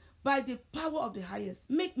Ghost, by the power of the highest,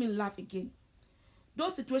 make me laugh again.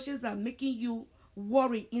 Those situations that are making you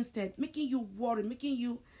worry instead, making you worry, making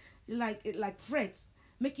you like fret,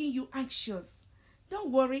 making you anxious.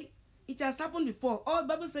 Don't worry. It has happened before. All the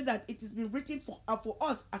Bible said that it has been written for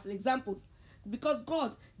us as an example. Because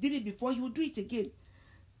God did it before, he will do it again.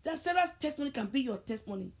 That Sarah's testimony can be your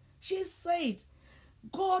testimony. She said,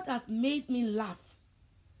 God has made me laugh.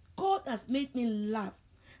 God has made me laugh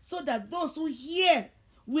so that those who hear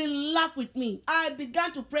will laugh with me. I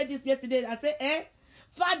began to pray this yesterday. I said,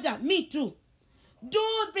 Father, me too. Do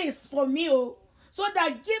this for me, so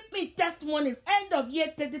that give me testimonies, end of year,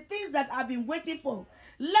 the things that I've been waiting for.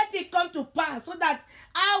 Let it come to pass so that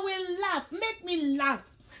I will laugh. Make me laugh.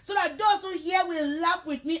 So that those who hear will laugh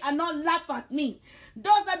with me and not laugh at me.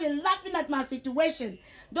 Those that have been laughing at my situation,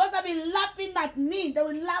 those that have been laughing at me, they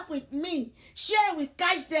will laugh with me. Share will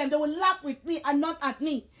catch them, they will laugh with me and not at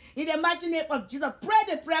me. In the mighty name of Jesus, pray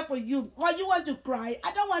the prayer for you. Or you want to cry?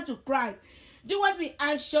 I don't want to cry. Do you want to be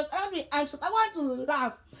anxious? I don't be anxious. I want to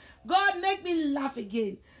laugh. God, make me laugh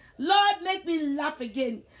again. Lord, make me laugh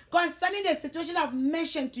again. Concerning the situation I've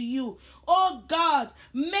mentioned to you, oh God,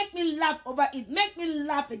 make me laugh over it. Make me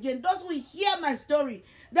laugh again. Those who hear my story,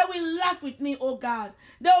 they will laugh with me, oh God.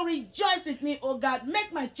 They will rejoice with me, oh God.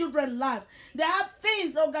 Make my children laugh. They have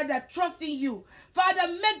things, oh God, that are trusting you.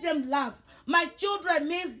 Father, make them laugh. My children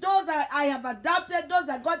means those that I have adopted, those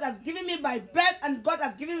that God has given me by birth and God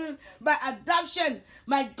has given me by adoption.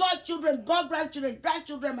 My godchildren, God-grandchildren,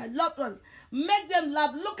 grandchildren, my loved ones. Make them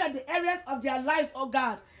laugh. Look at the areas of their lives, oh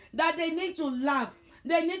God, that they need to laugh.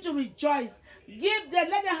 They need to rejoice. Give them,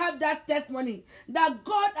 let them have that testimony that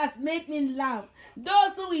God has made me laugh.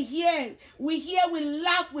 Those who will hear will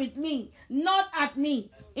laugh with me, not at me.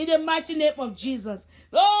 In the mighty name of Jesus.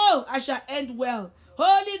 Oh, I shall end well.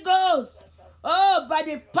 Holy Ghost, oh, by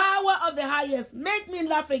the power of the highest, make me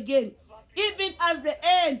laugh again. Even as the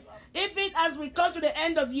end, Even as we come to the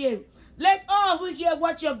end of year, let all who hear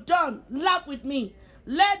what you have done laugh with me.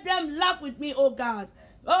 Let them laugh with me, oh God.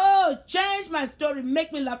 Oh, change my story,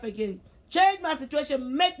 make me laugh again. Change my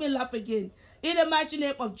situation, make me laugh again. In the mighty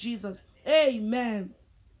name of Jesus. Amen.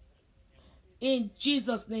 In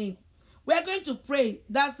Jesus' name. We are going to pray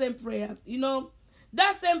that same prayer. You know,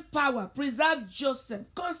 that same power preserved Joseph.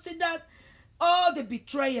 Consider all the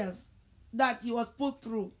betrayers that he was put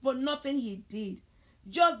through for nothing he did.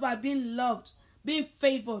 Just by being loved, being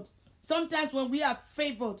favored. Sometimes when we are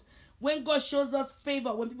favored, when God shows us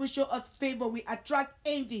favor, when people show us favor, we attract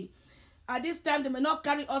envy. At this time, they may not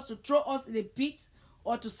carry us to throw us in a pit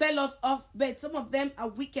or to sell us off, but some of them are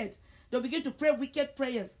wicked. They'll begin to pray wicked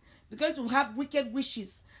prayers, begin to have wicked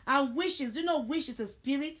wishes. And wishes, you know, wish is a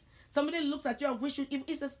spirit. Somebody looks at you and wishes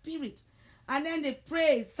it's a spirit. And then they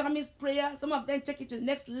pray psalmist prayer. Some of them take it to the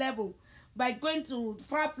next level by going to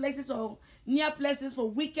far places or near places for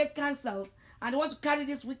wicked counsels. And they want to carry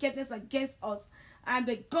this wickedness against us. And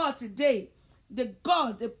the God today, the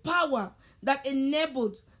power that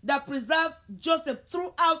enabled, that preserved Joseph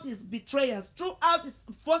throughout his betrayers, throughout his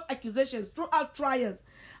false accusations, throughout trials,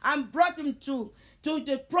 and brought him to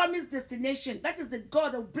the promised destination. That is the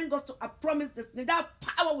God that will bring us to a promised destination. That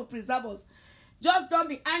power will preserve us. Just don't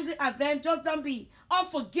be angry at them. Just don't be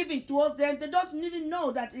unforgiving towards them. They don't really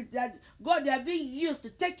know that God, they are being used to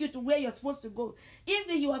take you to where you're supposed to go. If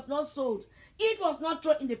he was not sold, if he was not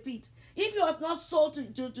thrown in the pit, if he was not sold to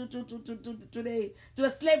the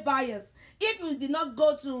slave buyers, if he did not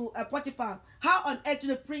go to Potiphar, how on earth to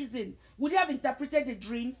the prison? Would he have interpreted the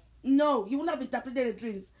dreams? No, he wouldn't have interpreted the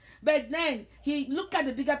dreams. But then he looked at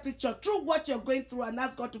the bigger picture through what you're going through and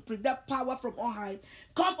asked God to pray that power from on high.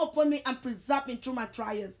 Come upon me and preserve me through my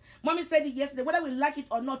trials. Mommy said it yesterday, whether we like it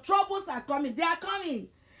or not, troubles are coming. They are coming.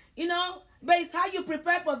 You know, but it's how you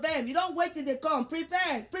prepare for them. You don't wait till they come.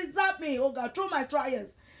 Prepare. Preserve me, oh God, through my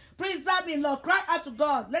trials. Preserve me, Lord. Cry out to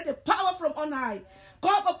God. Let the power from on high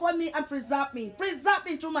come upon me and preserve me. Preserve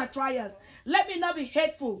me through my trials. Let me not be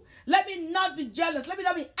hateful. Let me not be jealous. Let me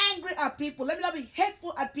not be angry at people. Let me not be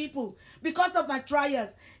hateful at people because of my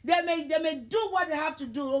trials. They may do what they have to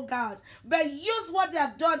do, oh God. But use what they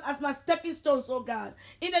have done as my stepping stones, oh God.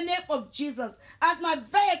 In the name of Jesus. As my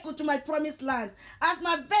vehicle to my promised land. As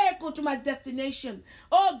my vehicle to my destination.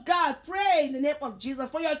 Oh God, pray in the name of Jesus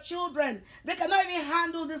for your children. They cannot even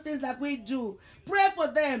handle these things like we do. Pray for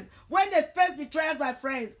them. When they face betrayals by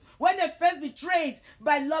friends, when they face betrayed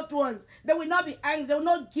by loved ones, they will not be angry, they will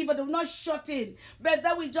not give up, they will not shut in. But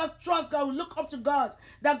then we just trust God, we look up to God,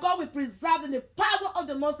 that God will preserve them, the power of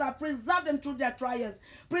the Most High, preserve them through their trials.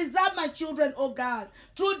 Preserve my children, oh God,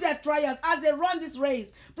 through their trials as they run this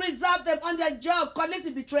race. Preserve them on their job. Colleagues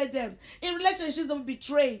will betray them. In relationships, they will be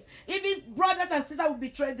betrayed. Even brothers and sisters will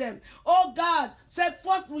betray them. Oh God, say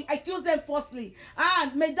falsely, accuse them falsely.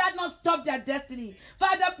 And may that not stop their destiny.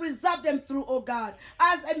 Father, preserve them through, oh God.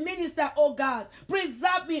 As a minister, oh God,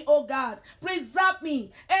 preserve me, oh God. Preserve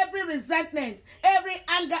me. Every resentment, every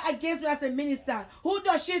anger against me as a minister. Who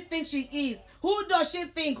does she think she is? Who does she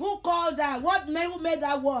think? Who called her? Who made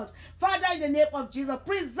that word? Father, in the name of Jesus,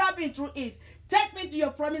 preserve me through it. Take me to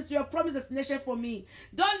your promise destination for me.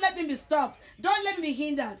 Don't let me be stopped. Don't let me be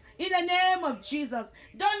hindered. In the name of Jesus.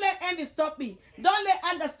 Don't let envy stop me. Don't let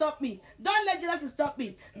anger stop me. Don't let jealousy stop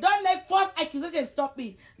me. Don't let false accusations stop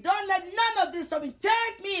me. Don't let none of this stop me.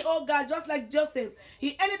 Take me, oh God, just like Joseph.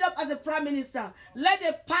 He ended up as a prime minister. Let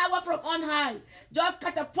the power from on high just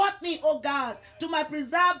catapult me, oh God, to my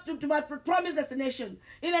preserved, to my promised destination.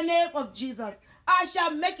 In the name of Jesus. I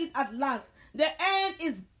shall make it at last. The end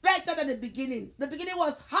is better than the beginning. The beginning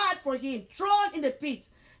was hard for him, thrown in the pit,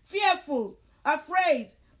 fearful,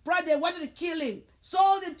 afraid. Pride, they wanted to kill him,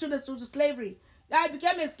 sold him to slavery. I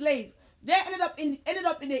became a slave. They ended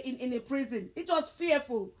up in a prison. It was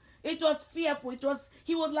fearful. It was fearful.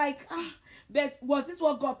 He was like, but was this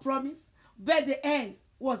what God promised? But the end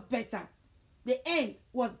was better. The end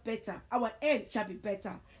was better. Our end shall be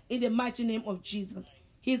better in the mighty name of Jesus.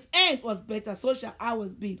 His end was better, so shall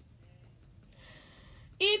ours be.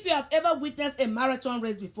 If you have ever witnessed a marathon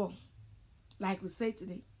race before, like we say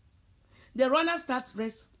today, the runners start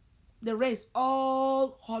the race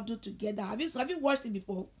all huddled together. Have you watched it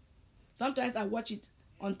before? Sometimes I watch it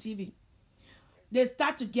on TV. They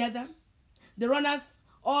start together. The runners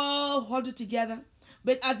all huddled together.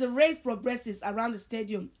 But as the race progresses around the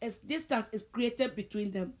stadium, a distance is created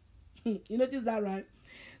between them. You notice that, right?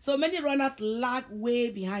 So many runners lag way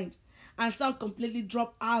behind, and some completely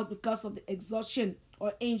drop out because of the exhaustion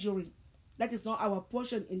or injury. That is not our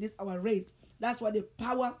portion in our race. That's why the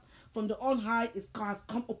power from the on high has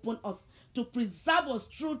come upon us to preserve us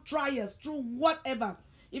through trials, through whatever.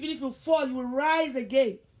 Even if you fall, you will rise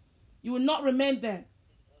again. You will not remain there.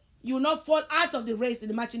 You will not fall out of the race in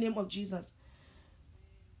the mighty name of Jesus.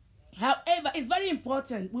 However, it's very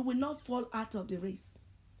important. We will not fall out of the race.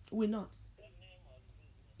 We will not.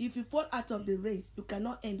 If you fall out of the race, you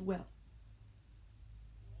cannot end well.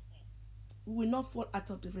 We will not fall out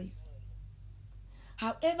of the race.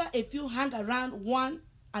 However, if you hang around one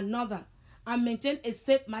another and maintain a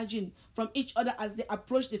safe margin from each other as they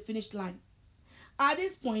approach the finish line. At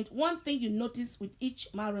this point, one thing you notice with each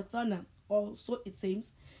marathoner, or so it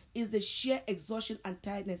seems, is the sheer exhaustion and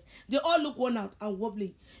tiredness. They all look worn out and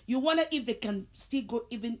wobbly. You wonder if they can still go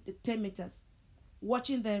even 10 meters.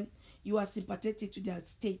 Watching them, you are sympathetic to their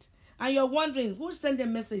state. And you're wondering, who sent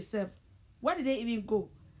them message, self? Why did they even go?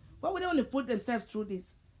 Why would they want to put themselves through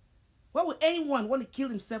this? Why would anyone want to kill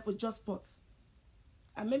himself with just spots?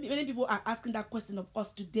 And maybe many people are asking that question of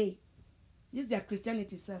us today. This is their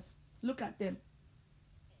Christianity self. Look at them.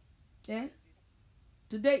 Yeah?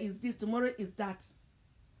 Today is this, tomorrow is that.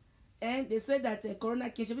 And they said that corona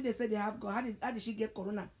case, they said they have God. How did she get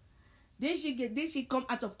corona? Did she come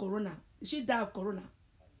out of corona? Did she die of corona?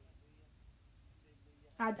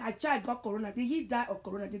 Her child got corona. Did he die of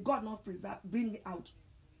corona? Did God not bring me out?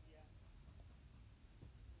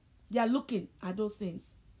 They are looking at those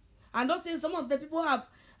things. And those things, some of the people have,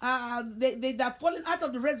 they are falling out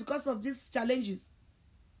of the race because of these challenges.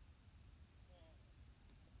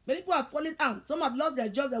 Many people are falling out. Some have lost their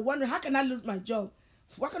jobs. They're wondering, how can I lose my job?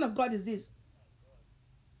 What kind of God is this?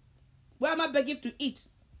 Where am I begging to eat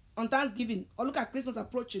on Thanksgiving? Or look at Christmas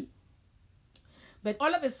approaching. But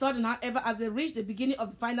all of a sudden, however, as they reach the beginning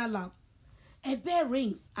of the final lap, a bell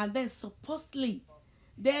rings, and then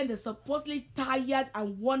the supposedly tired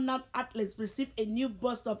and worn out athletes receive a new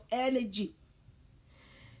burst of energy.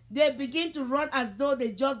 They begin to run as though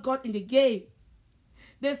they just got in the game.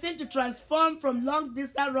 They seem to transform from long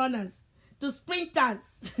distance runners to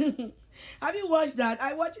sprinters. Have you watched that?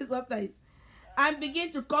 I watch it sometimes. And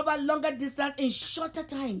begin to cover longer distance in shorter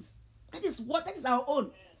times. That is our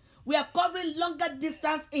own. We are covering longer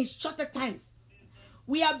distance in shorter times.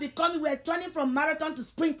 We are turning from marathon to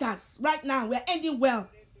sprinters right now. We are ending well.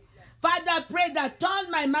 Father, I pray that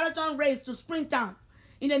turn my marathon race to sprinter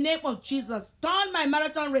in the name of Jesus. Turn my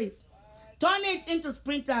marathon race. Turn it into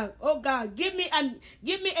sprinter. Oh God, give me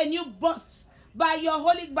a new burst by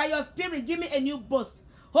your spirit. Give me a new burst.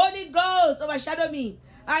 Holy Ghost, overshadow me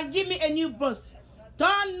and give me a new burst.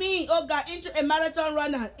 Turn me, oh God, into a marathon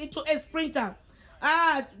runner, into a sprinter.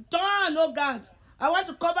 Turn, oh God. I want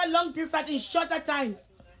to cover long distance in shorter times.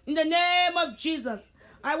 In the name of Jesus.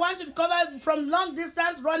 I want to cover from long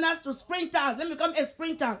distance runners to sprinters. Let me become a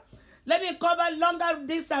sprinter. Let me cover longer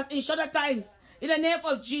distance in shorter times. In the name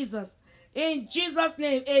of Jesus. In Jesus'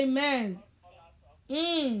 name, amen.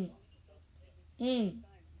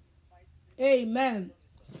 Amen.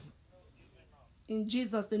 In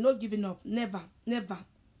Jesus' name, no giving up. Never, never.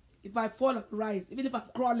 If I fall, I'll rise. Even if I'm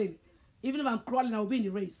crawling, I will be in the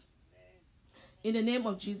race. In the name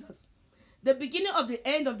of Jesus. The beginning of the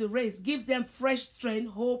end of the race gives them fresh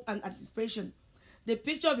strength, hope, and anticipation. The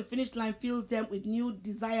picture of the finish line fills them with new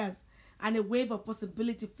desires, and a wave of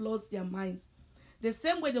possibility floods their minds. The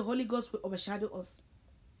same way the Holy Ghost will overshadow us.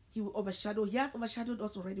 He has overshadowed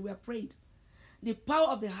us already. We have prayed. The power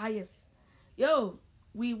of the highest. We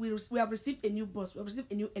have received a new burst. We have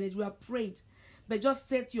received a new energy. We have prayed. But just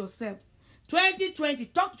say to yourself, 2020,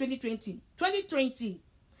 talk to 2020. 2020,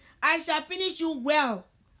 I shall finish you well.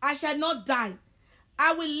 I shall not die.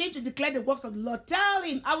 I will live to declare the works of the Lord. Tell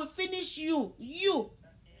him, I will finish you.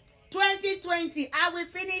 2020, I will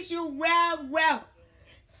finish you well.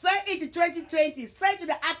 Say it to 2020. Say it to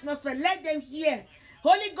the atmosphere. Let them hear.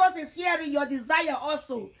 Holy Ghost is hearing your desire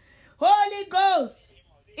also. Holy Ghost,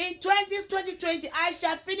 in 2020, I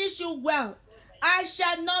shall finish you well. I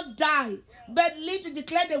shall not die, but live to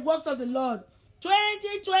declare the works of the Lord.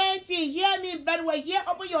 2020, hear me very well.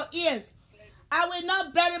 Open your ears. I will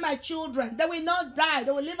not bury my children. They will not die.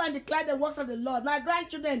 They will live and declare the works of the Lord. My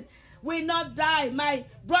grandchildren will not die. My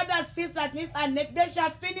brothers, sisters, nieces, and nephews, they shall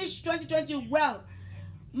finish 2020 well.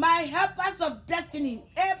 My helpers of destiny,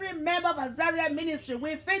 every member of Azaria ministry,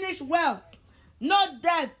 will finish well. No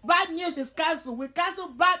death. Bad news is cancelled. We cancel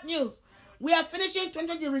bad news. We are finishing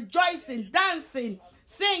 2020 rejoicing, dancing,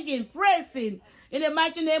 singing, praising. In the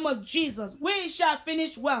mighty name of Jesus, we shall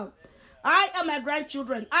finish well. I am my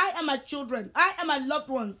grandchildren. I am my children. I am my loved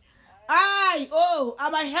ones. Are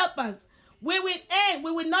my helpers. We will end.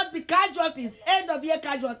 We will not be casualties. End of year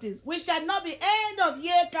casualties. We shall not be end of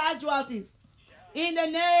year casualties. In the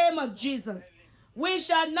name of Jesus. We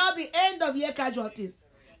shall not be end of year casualties.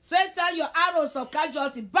 Satan, your arrows of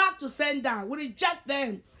casualty, back to sender. We reject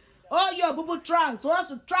them. All your boo traps, for us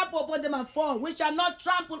to trample upon them and fall. We shall not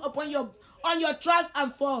trample upon your traps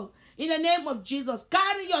and fall. In the name of Jesus,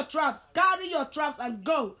 carry your traps and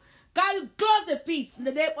go. Close the pits in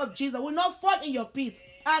the name of Jesus. We will not fall in your pits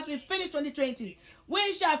as we finish 2020.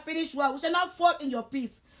 We shall finish well. We shall not fall in your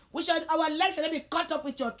pits. Our legs shall not be caught up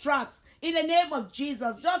with your traps. In the name of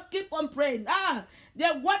Jesus, just keep on praying.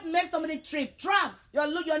 Then what makes somebody trip? Traps. You're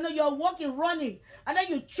walking, running, and then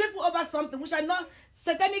you trip over something. We shall not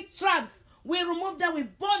satanic traps. We remove them. We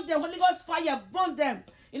burn them. Holy Ghost fire, burn them.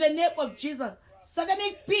 In the name of Jesus.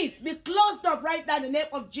 Satanic peace be closed up right now in the name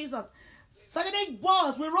of Jesus. Satanic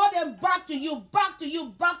balls, we roll them back to you, back to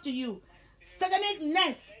you, back to you. Satanic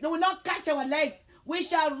nets, they will not catch our legs. We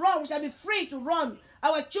shall run, we shall be free to run.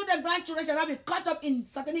 Our children, grandchildren shall not be caught up in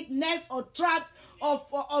satanic nets or traps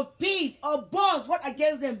or peas or balls. What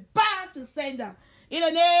against them? Back to sender. In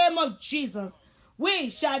the name of Jesus, we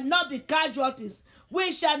shall not be casualties.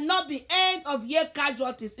 We shall not be end of year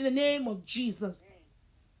casualties in the name of Jesus.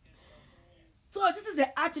 So this is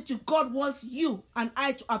the attitude God wants you and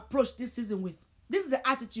I to approach this season with. This is the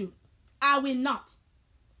attitude. I will not.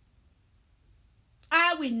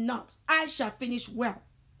 I will not. I shall finish well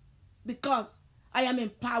because I am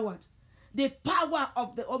empowered. The power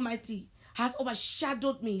of the Almighty has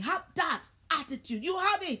overshadowed me. Have that attitude. You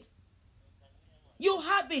have it. You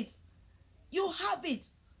have it. You have it.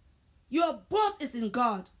 Your boss is in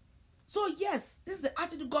God. So yes, this is the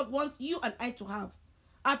attitude God wants you and I to have.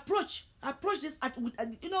 Approach this with,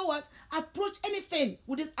 you know what? Approach anything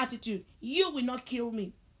with this attitude. You will not kill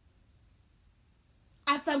me.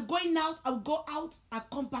 As I'm going out, I'll go out and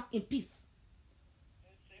come back in peace.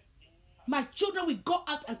 My children will go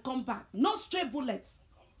out and come back. No stray bullets.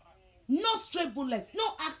 No stray bullets. No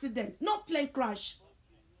accident. No plane crash.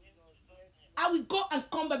 I will go and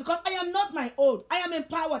come back because I am not my own. I am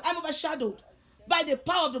empowered. I'm overshadowed by the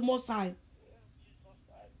power of the Most High.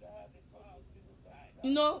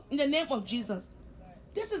 You know, in the name of Jesus.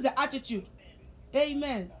 This is the attitude.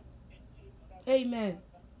 Amen. Amen.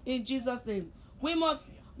 In Jesus' name.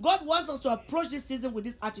 God wants us to approach this season with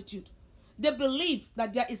this attitude. They believe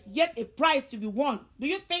that there is yet a prize to be won. Do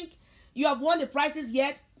you think you have won the prizes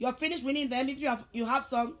yet? You have finished winning them if you have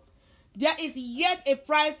some. There is yet a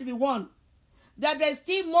prize to be won. That there is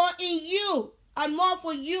still more in you and more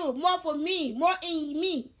for you, more for me, more in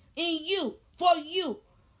me, in you, for you.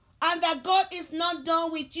 And that God is not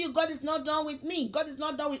done with you. God is not done with me. God is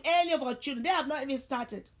not done with any of our children. They have not even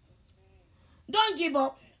started. Don't give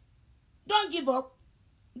up. Don't give up.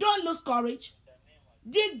 Don't lose courage.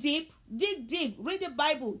 Dig deep. Dig deep. Read the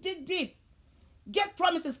Bible. Dig deep. Get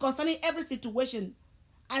promises concerning every situation.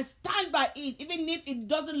 And stand by it. Even if it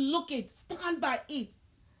doesn't look it. Stand by it.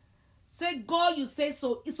 Say, God, you say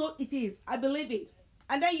so. So it is. I believe it.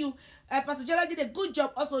 And then Pastor Gerald did a good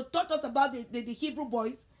job also. Taught us about the Hebrew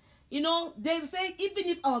boys. You know, they say, even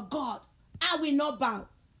if our God, I will not bow.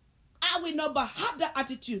 I will not bow. Have that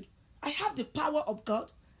attitude. I have the power of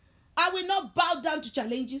God. I will not bow down to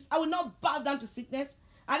challenges. I will not bow down to sickness.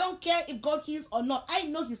 I don't care if God heals or not. I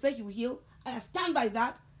know he said he will heal. I stand by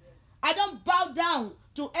that. I don't bow down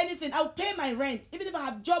to anything. I will pay my rent. Even if I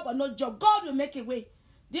have job or no job, God will make a way.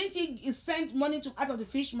 Didn't he send money out of the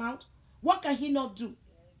fish mouth? What can he not do?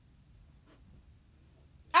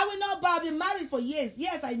 I will not bow. I've been married for years.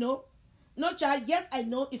 Yes, I know. No child. Yes, I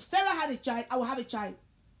know. If Sarah had a child, I will have a child.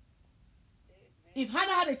 If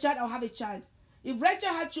Hannah had a child, I will have a child. If Rachel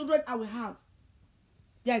had children, I will have.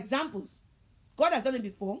 They are examples. God has done it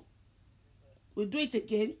before. We'll do it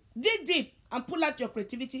again. Dig deep and pull out your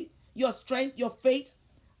creativity, your strength, your faith,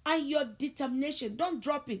 and your determination. Don't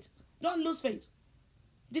drop it. Don't lose faith.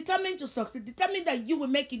 Determined to succeed. Determined that you will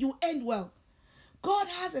make it. You will end well. God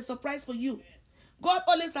has a surprise for you. God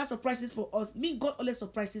always has surprises for us. Me, God always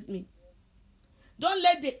surprises me. Don't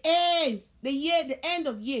let the end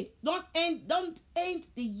of year, don't end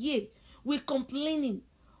the year with complaining,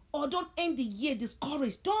 or don't end the year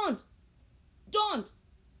discouraged. Don't.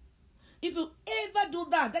 If you ever do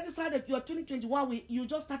that, that is how that your 2021 you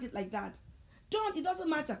just started like that. Don't. It doesn't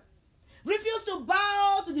matter. Refuse to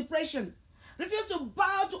bow to depression. Refuse to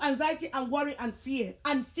bow to anxiety and worry and fear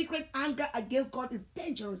and secret anger against God is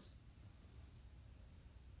dangerous.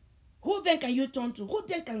 Who then can you turn to? Who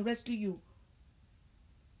then can rescue you?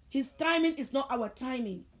 His timing is not our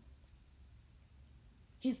timing.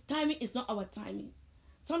 His timing is not our timing.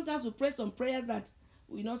 Sometimes we pray some prayers that,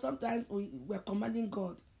 sometimes we're commanding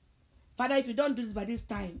God. Father, if you don't do this by this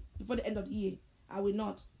time, before the end of the year, I will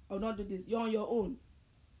not do this. You're on your own.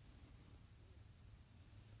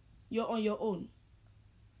 You're on your own.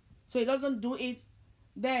 So he doesn't do it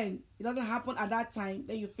then it doesn't happen at that time,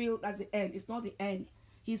 then you feel that's the end. It's not the end.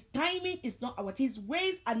 His timing is not our, his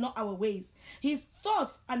ways are not our ways. His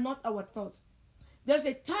thoughts are not our thoughts. There's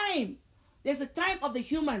a time of the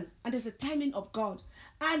humans, and there's a timing of God.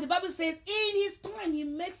 And the Bible says, in his time, he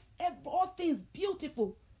makes all things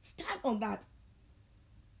beautiful. Stand on that.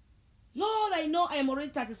 Lord, I know I am already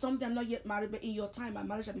 30-something, I'm not yet married, but in your time, my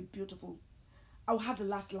marriage shall be beautiful. I will have the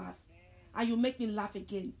last laugh. And you make me laugh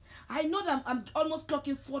again. I know that I'm almost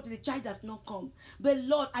clocking 40, the child does not come. But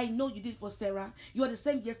Lord, I know you did for Sarah. You are the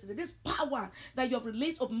same yesterday. This power that you have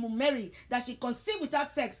released of Mary, that she conceived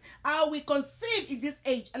without sex, I will conceive in this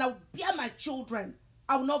age, and I will bear my children.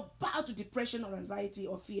 I will not bow to depression or anxiety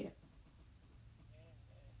or fear.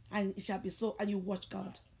 And it shall be so, and you watch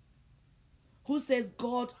God. Who says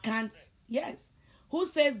God can't? Yes. Who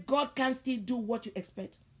says God can't still do what you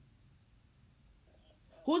expect?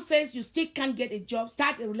 Who says you still can't get a job,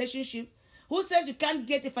 start a relationship? Who says you can't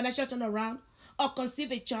get a financial turnaround, or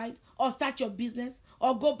conceive a child, or start your business,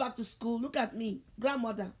 or go back to school? Look at me,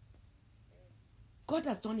 grandmother. God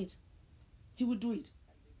has done it. He will do it.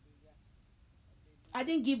 I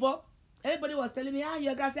didn't give up. Everybody was telling me,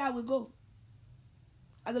 you're going to say, I will go.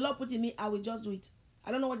 As the Lord put in me, I will just do it.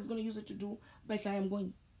 I don't know what He's going to use it to do, but I am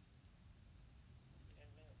going.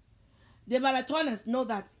 The marathoners know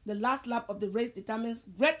that the last lap of the race determines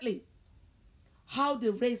greatly how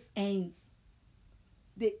the race ends.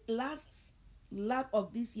 The last lap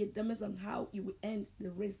of this year determines on how you will end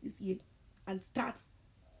the race this year and start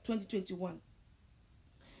 2021.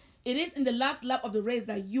 It is in the last lap of the race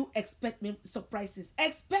that you expect surprises.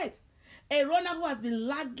 Expect a runner who has been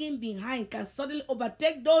lagging behind can suddenly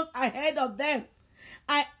overtake those ahead of them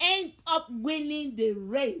and end up winning the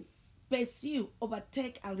race. Pursue,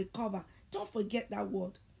 overtake, and recover. Don't forget that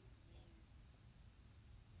word.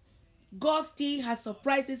 God still has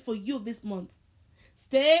surprises for you this month.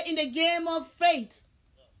 Stay in the game of faith.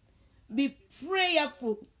 Be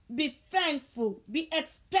prayerful. Be thankful. Be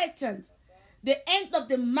expectant. The end of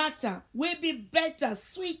the matter will be better,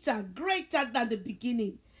 sweeter, greater than the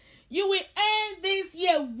beginning. You will end this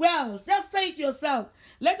year well. Just say it to yourself.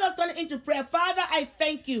 Let us turn it into prayer. Father, I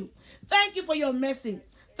thank you. Thank you for your mercy.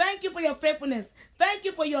 Thank you for your faithfulness. Thank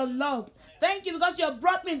you for your love. Thank you because you have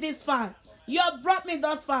brought me this far. You have brought me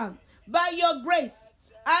thus far. By your grace,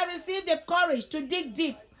 I receive the courage to dig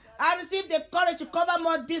deep. I receive the courage to cover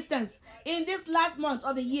more distance in this last month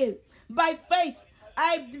of the year. By faith,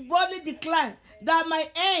 I boldly declare that my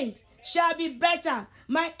end shall be better.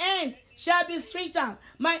 My end shall be sweeter.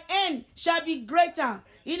 My end shall be greater.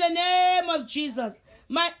 In the name of Jesus.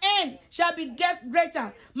 My end shall be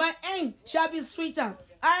greater. My end shall be sweeter.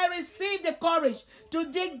 I receive the courage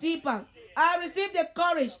to dig deeper. I receive the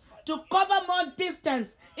courage to cover more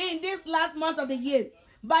distance in this last month of the year.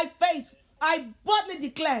 By faith, I boldly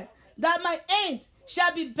declare that my end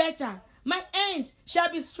shall be better. My end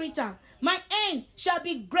shall be sweeter. My end shall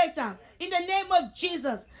be greater. In the name of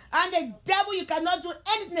Jesus. And the devil, you cannot do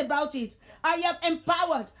anything about it. I am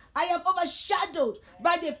empowered. I am overshadowed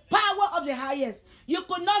by the power of the highest. You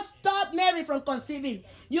could not stop Mary from conceiving.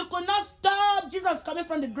 You could not stop Jesus coming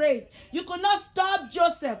from the grave. You could not stop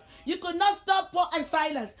Joseph. You could not stop Paul and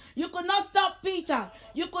Silas. You could not stop Peter.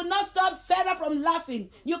 You could not stop Sarah from laughing.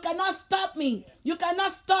 You cannot stop me. You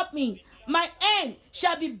cannot stop me. My end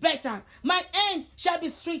shall be better. My end shall be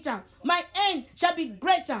sweeter. My end shall be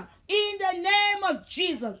greater. In the name of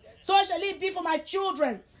Jesus. So shall it be for my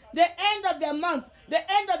children. The end of the month, the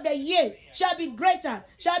end of the year shall be greater,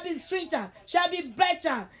 shall be sweeter, shall be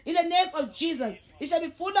better. In the name of Jesus. It shall be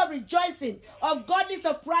full of rejoicing, of godly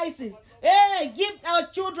surprises. Hey, give our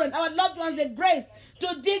children, our loved ones, the grace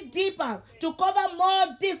to dig deeper, to cover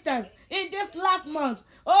more distance in this last month.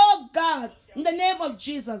 Oh God, in the name of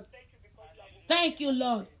Jesus. Thank you,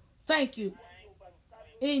 Lord. Thank you.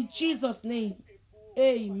 In Jesus' name.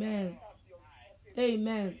 Amen.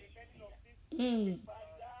 Amen.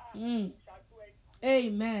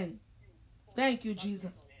 Amen. Thank you,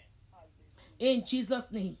 Jesus. In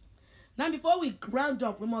Jesus' name. Now, before we round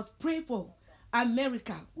up, we must pray for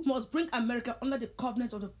America. We must bring America under the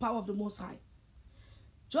covenant of the power of the Most High.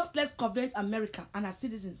 Just let's covenant America and our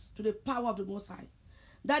citizens to the power of the Most High.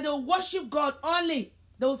 That they will worship God only.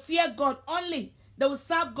 They will fear God only. They will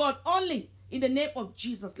serve God only. In the name of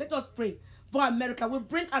Jesus. Let us pray for America. We'll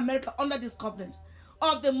bring America under this covenant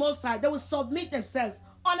of the Most High. They will submit themselves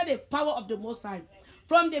under the power of the Most High.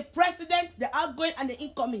 From the president, the outgoing and the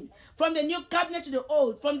incoming. From the new cabinet to the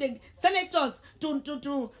old. From the senators to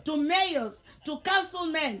mayors, to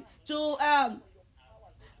councilmen, to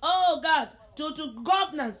to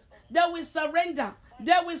governors. They will surrender.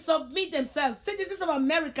 They will submit themselves. Citizens of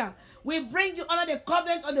America We bring you under the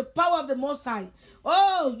covenant of the power of the Most High.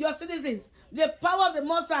 Oh, your citizens, the power of the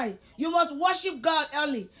Most High. You must worship God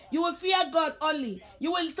only. You will fear God only.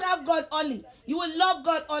 You will serve God only. You will love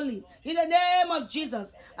God only. In the name of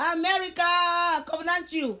Jesus. America,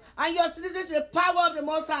 covenant you and your citizens to the power of the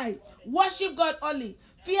Most High. Worship God only.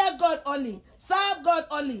 Fear God only. Serve God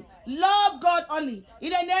only. Love God only. In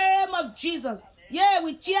the name of Jesus. Yeah,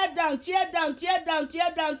 we tear down, tear down, tear down,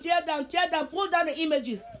 tear down, tear down, tear down. Pull down the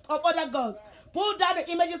images of other gods. Pull down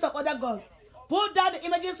the images of other gods. Pull down the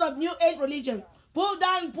images of New Age religion. Pull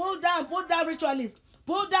down ritualists.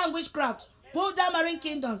 Pull down witchcraft. Pull down marine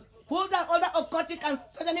kingdoms. Pull down other occultic and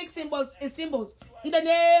satanic symbols. In the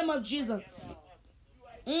name of Jesus.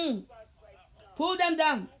 Pull them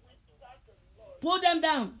down. Pull them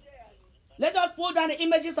down. Let us pull down the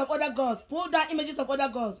images of other gods. Pull down images of other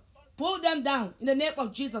gods. Pull them down in the name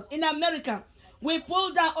of Jesus. In America, we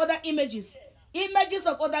pull down other images. Images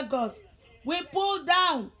of other gods. We pull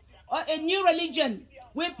down a new religion.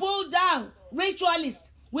 We pull down ritualists.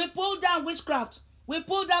 We pull down witchcraft. We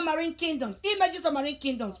pull down marine kingdoms. Images of marine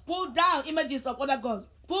kingdoms. Pull down images of other gods.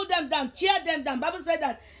 Pull them down. Tear them down. Bible said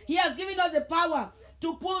that he has given us the power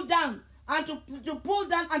to pull down and to pull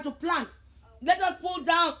down and to plant. Let us pull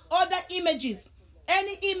down other images.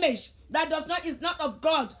 Any image that is not of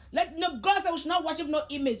God. God said we should not worship no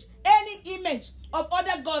image. Any image of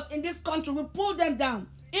other gods in this country, we pull them down.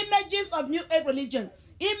 Images of New Age religion.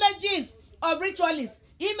 Images of ritualists.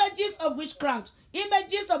 Images of witchcraft.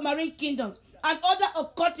 Images of marine kingdoms. And other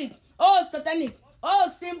occultic, satanic,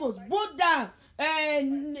 symbols, Buddha,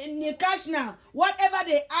 Nikashna, whatever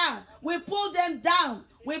they are, we pull them down.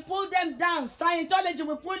 We pull them down. Scientology,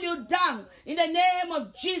 we pull you down in the name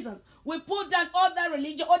of Jesus. We pull down other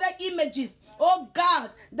religion, other images, oh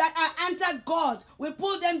God, that are anti-God. We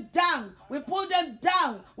pull them down. We pull them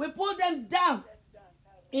down. We pull them down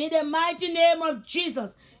in the mighty name of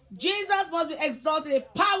Jesus. Jesus must be exalted. The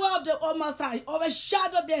power of the Almighty High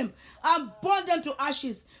overshadow them and burn them to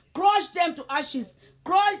ashes. Crush them to ashes.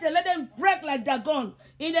 Crush them. Let them break like Dagon.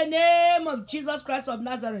 In the name of Jesus Christ of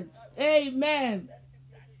Nazareth. Amen.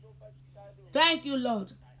 Thank you,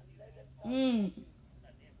 Lord.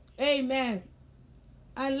 Amen.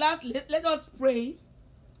 And lastly, let us pray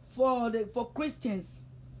for Christians,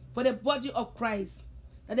 for the body of Christ,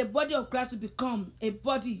 that the body of Christ will become a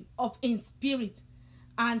body of in spirit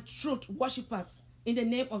and truth worshippers in the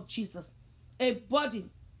name of Jesus. A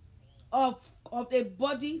body of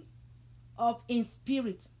in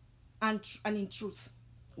spirit and in truth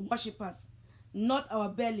worshippers, not our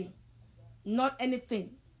belly, not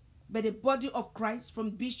anything, but the body of Christ,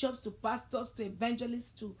 from bishops to pastors to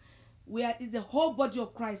evangelists to where is the whole body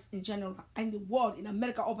of Christ in general, and the world, in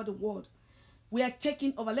America, over the world. We are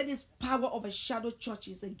taking over. Let this power overshadow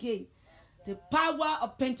churches again. The power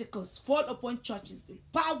of Pentecost fall upon churches. The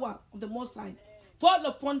power of the Most High fall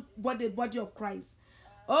upon the body of Christ.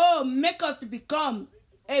 Oh, make us to become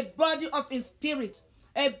a body of in spirit,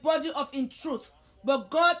 a body of in truth. But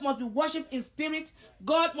God must be worshipped in spirit.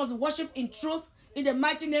 God must be worshipped in truth. In the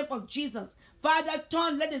mighty name of Jesus. Father,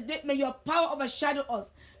 may your power overshadow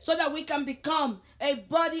us so that we can become a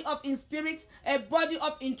body of in spirit, a body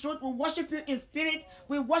of in truth. We worship you in spirit.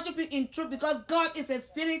 We worship you in truth because God is a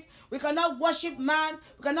spirit. We cannot worship man.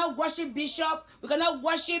 We cannot worship bishop. We cannot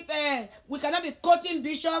worship, we cannot be quoting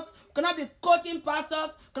bishops. We cannot be quoting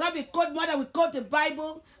pastors. We cannot be quoting more than we quote the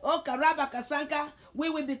Bible. Oh, Karaba Kasanka. We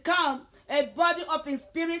will become a body of in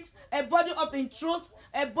spirit, a body of in truth,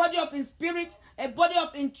 a body of in spirit, a body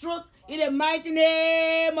of in truth, in the mighty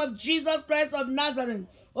name of Jesus Christ of Nazareth.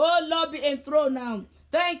 Oh, Lord, be enthroned now.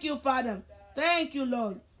 Thank you, Father. Thank you,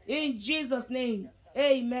 Lord. In Jesus' name,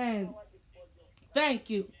 amen. Thank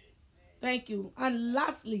you. Thank you. And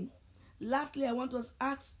lastly, I want us to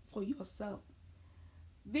ask for yourself.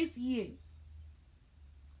 This year,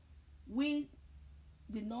 we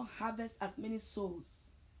did not harvest as many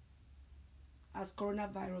souls as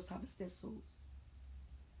coronavirus harvested souls.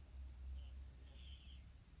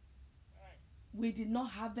 We did not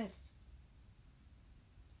harvest.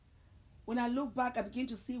 When I look back, I begin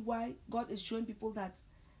to see why God is showing people that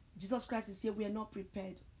Jesus Christ is here. We are not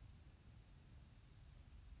prepared.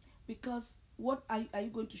 Because what are you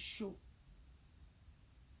going to show?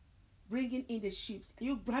 Bringing in the sheep.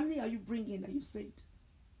 How many are you bringing that you saved?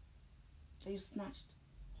 That you snatched?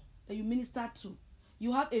 That you ministered to?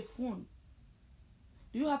 You have a phone.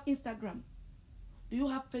 Do you have Instagram? Do you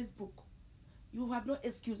have Facebook? You have no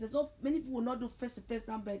excuses. So many people will not do face-to-face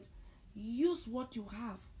now, but use what you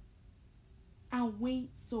have and win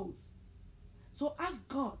souls. So ask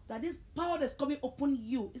God that this power that's coming upon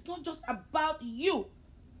you, it's not just about you.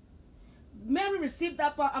 Mary received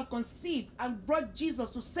that power and conceived and brought Jesus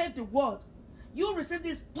to save the world. You receive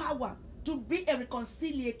this power to be a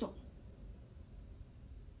reconciliator.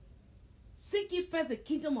 Seek ye first the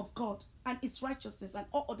kingdom of God and its righteousness and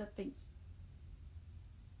all other things.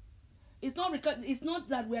 It's not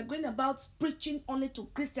that we are going about preaching only to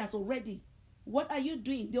Christians already. What are you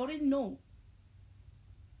doing? They already know.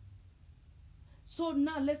 So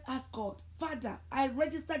now let's ask God, Father, I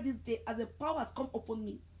register this day as a power has come upon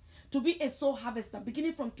me to be a soul harvester,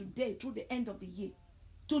 beginning from today through the end of the year,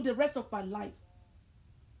 to the rest of my life.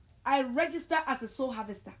 I register as a soul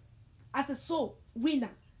harvester, as a soul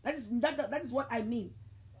winner. That is what I mean.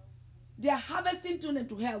 They are harvesting to them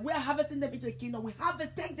to hell. We are harvesting them into the kingdom. We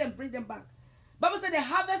harvest, take them, bring them back. Bible said the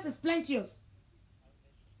harvest is plenteous,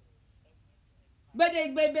 but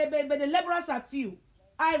the laborers are few.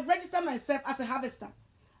 I register myself as a harvester,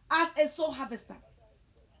 as a soul harvester.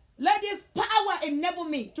 Let this power enable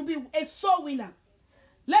me to be a soul winner.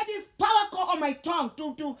 Let this power come on my tongue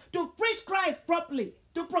to preach Christ properly,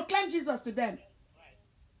 to proclaim Jesus to them.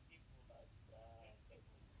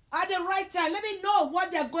 At the right time, let me know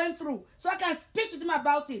what they are going through so I can speak to them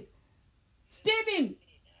about it. Stephen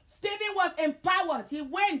was empowered. He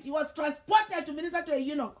was transported to minister to a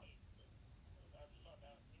eunuch.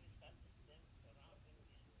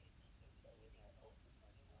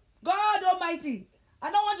 God Almighty,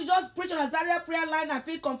 I don't want to just preach on a Zaria prayer line and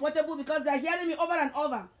feel comfortable because they are hearing me over and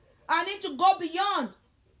over. I need to go beyond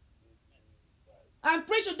and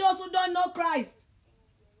preach to those who don't know Christ.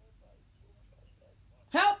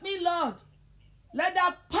 Help me, Lord. Let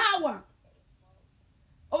that power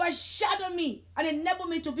overshadow me and enable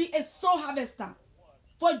me to be a soul harvester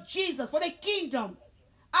for Jesus, for the kingdom.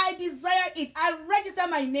 I desire it. I register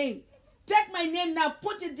my name. Take my name now,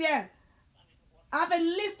 put it there. I've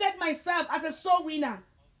enlisted myself as a soul winner.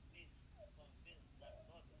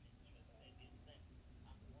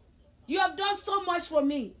 You have done so much for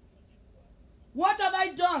me. What have I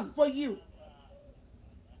done for you?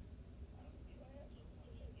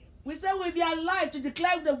 We say we'll be alive to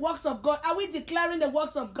declare the works of God. Are we declaring the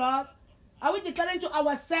works of God? Are we declaring to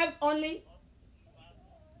ourselves only?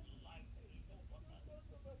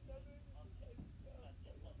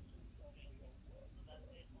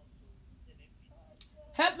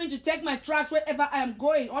 Help me to take my tracts wherever I am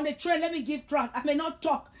going. On the train, let me give tracts. I may not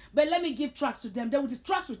talk, but let me give tracts to them. The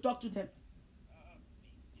tracts will talk to them.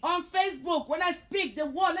 On Facebook, when I speak the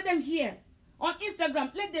word, let them hear. On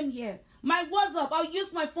Instagram, let them hear. My WhatsApp, I'll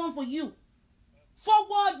use my phone for you.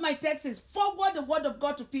 Forward my texts. Forward the word of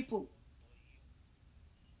God to people.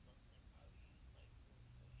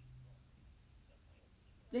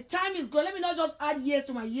 The time is gone. Let me not just add years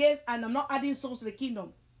to my years and I'm not adding souls to the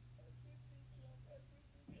kingdom.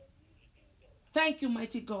 Thank you,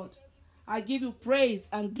 mighty God. I give you praise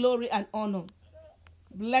and glory and honor.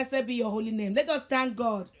 Blessed be your holy name. Let us thank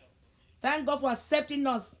God. Thank God for accepting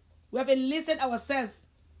us. We have enlisted ourselves.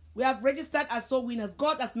 We have registered as soul winners.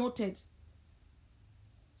 God has noted.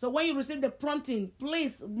 So when you receive the prompting,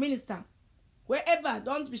 please minister. Wherever,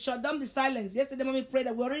 don't be shut, don't be silenced. Yesterday, mommy prayed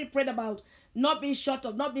that we already prayed about not being shut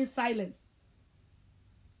up, not being silenced.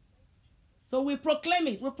 So we proclaim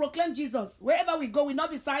it. We proclaim Jesus. Wherever we go, we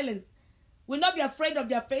not be silenced. We'll not be afraid of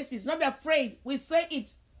their faces. Not be afraid. We say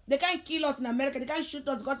it. They can't kill us in America. They can't shoot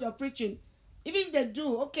us because we are preaching. Even if they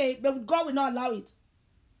do, okay, but God will not allow it.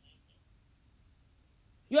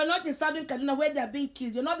 You're not in Southern Kaduna where they're being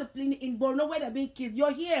killed. You're not in Borno where they're being killed.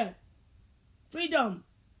 You're here. Freedom.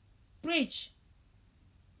 Preach.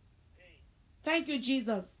 Thank you,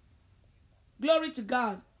 Jesus. Glory to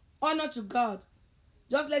God. Honor to God.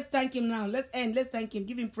 Just let's thank him now. Let's end. Let's thank him.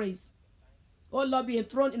 Give him praise. Oh Lord, be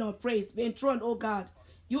enthroned in our praise. Be enthroned, oh God.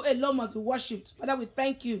 You alone must be worshipped. Father, we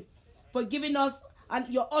thank you for giving us and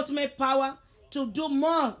your ultimate power to do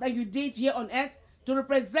more than you did here on earth, to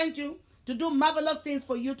represent you, to do marvelous things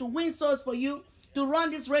for you, to win souls for you, to run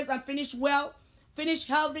this race and finish well, finish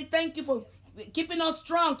healthy. Thank you for keeping us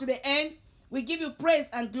strong to the end. We give you praise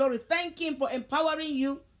and glory. Thank him for empowering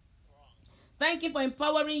you. Thank him for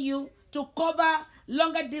empowering you to cover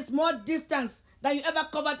more distance than you ever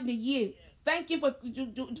covered in a year. Thank him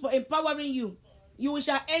for empowering you. You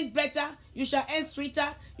shall end better. You shall end sweeter.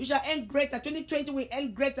 You shall end greater. 2020 will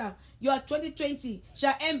end greater. Your 2020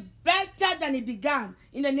 shall end better than it began.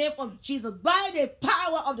 In the name of Jesus. By the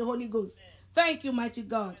power of the Holy Ghost. Thank you, mighty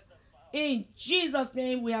God. In Jesus'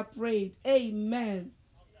 name we have prayed. Amen.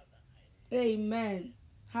 Amen.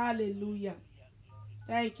 Hallelujah.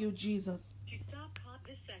 Thank you, Jesus.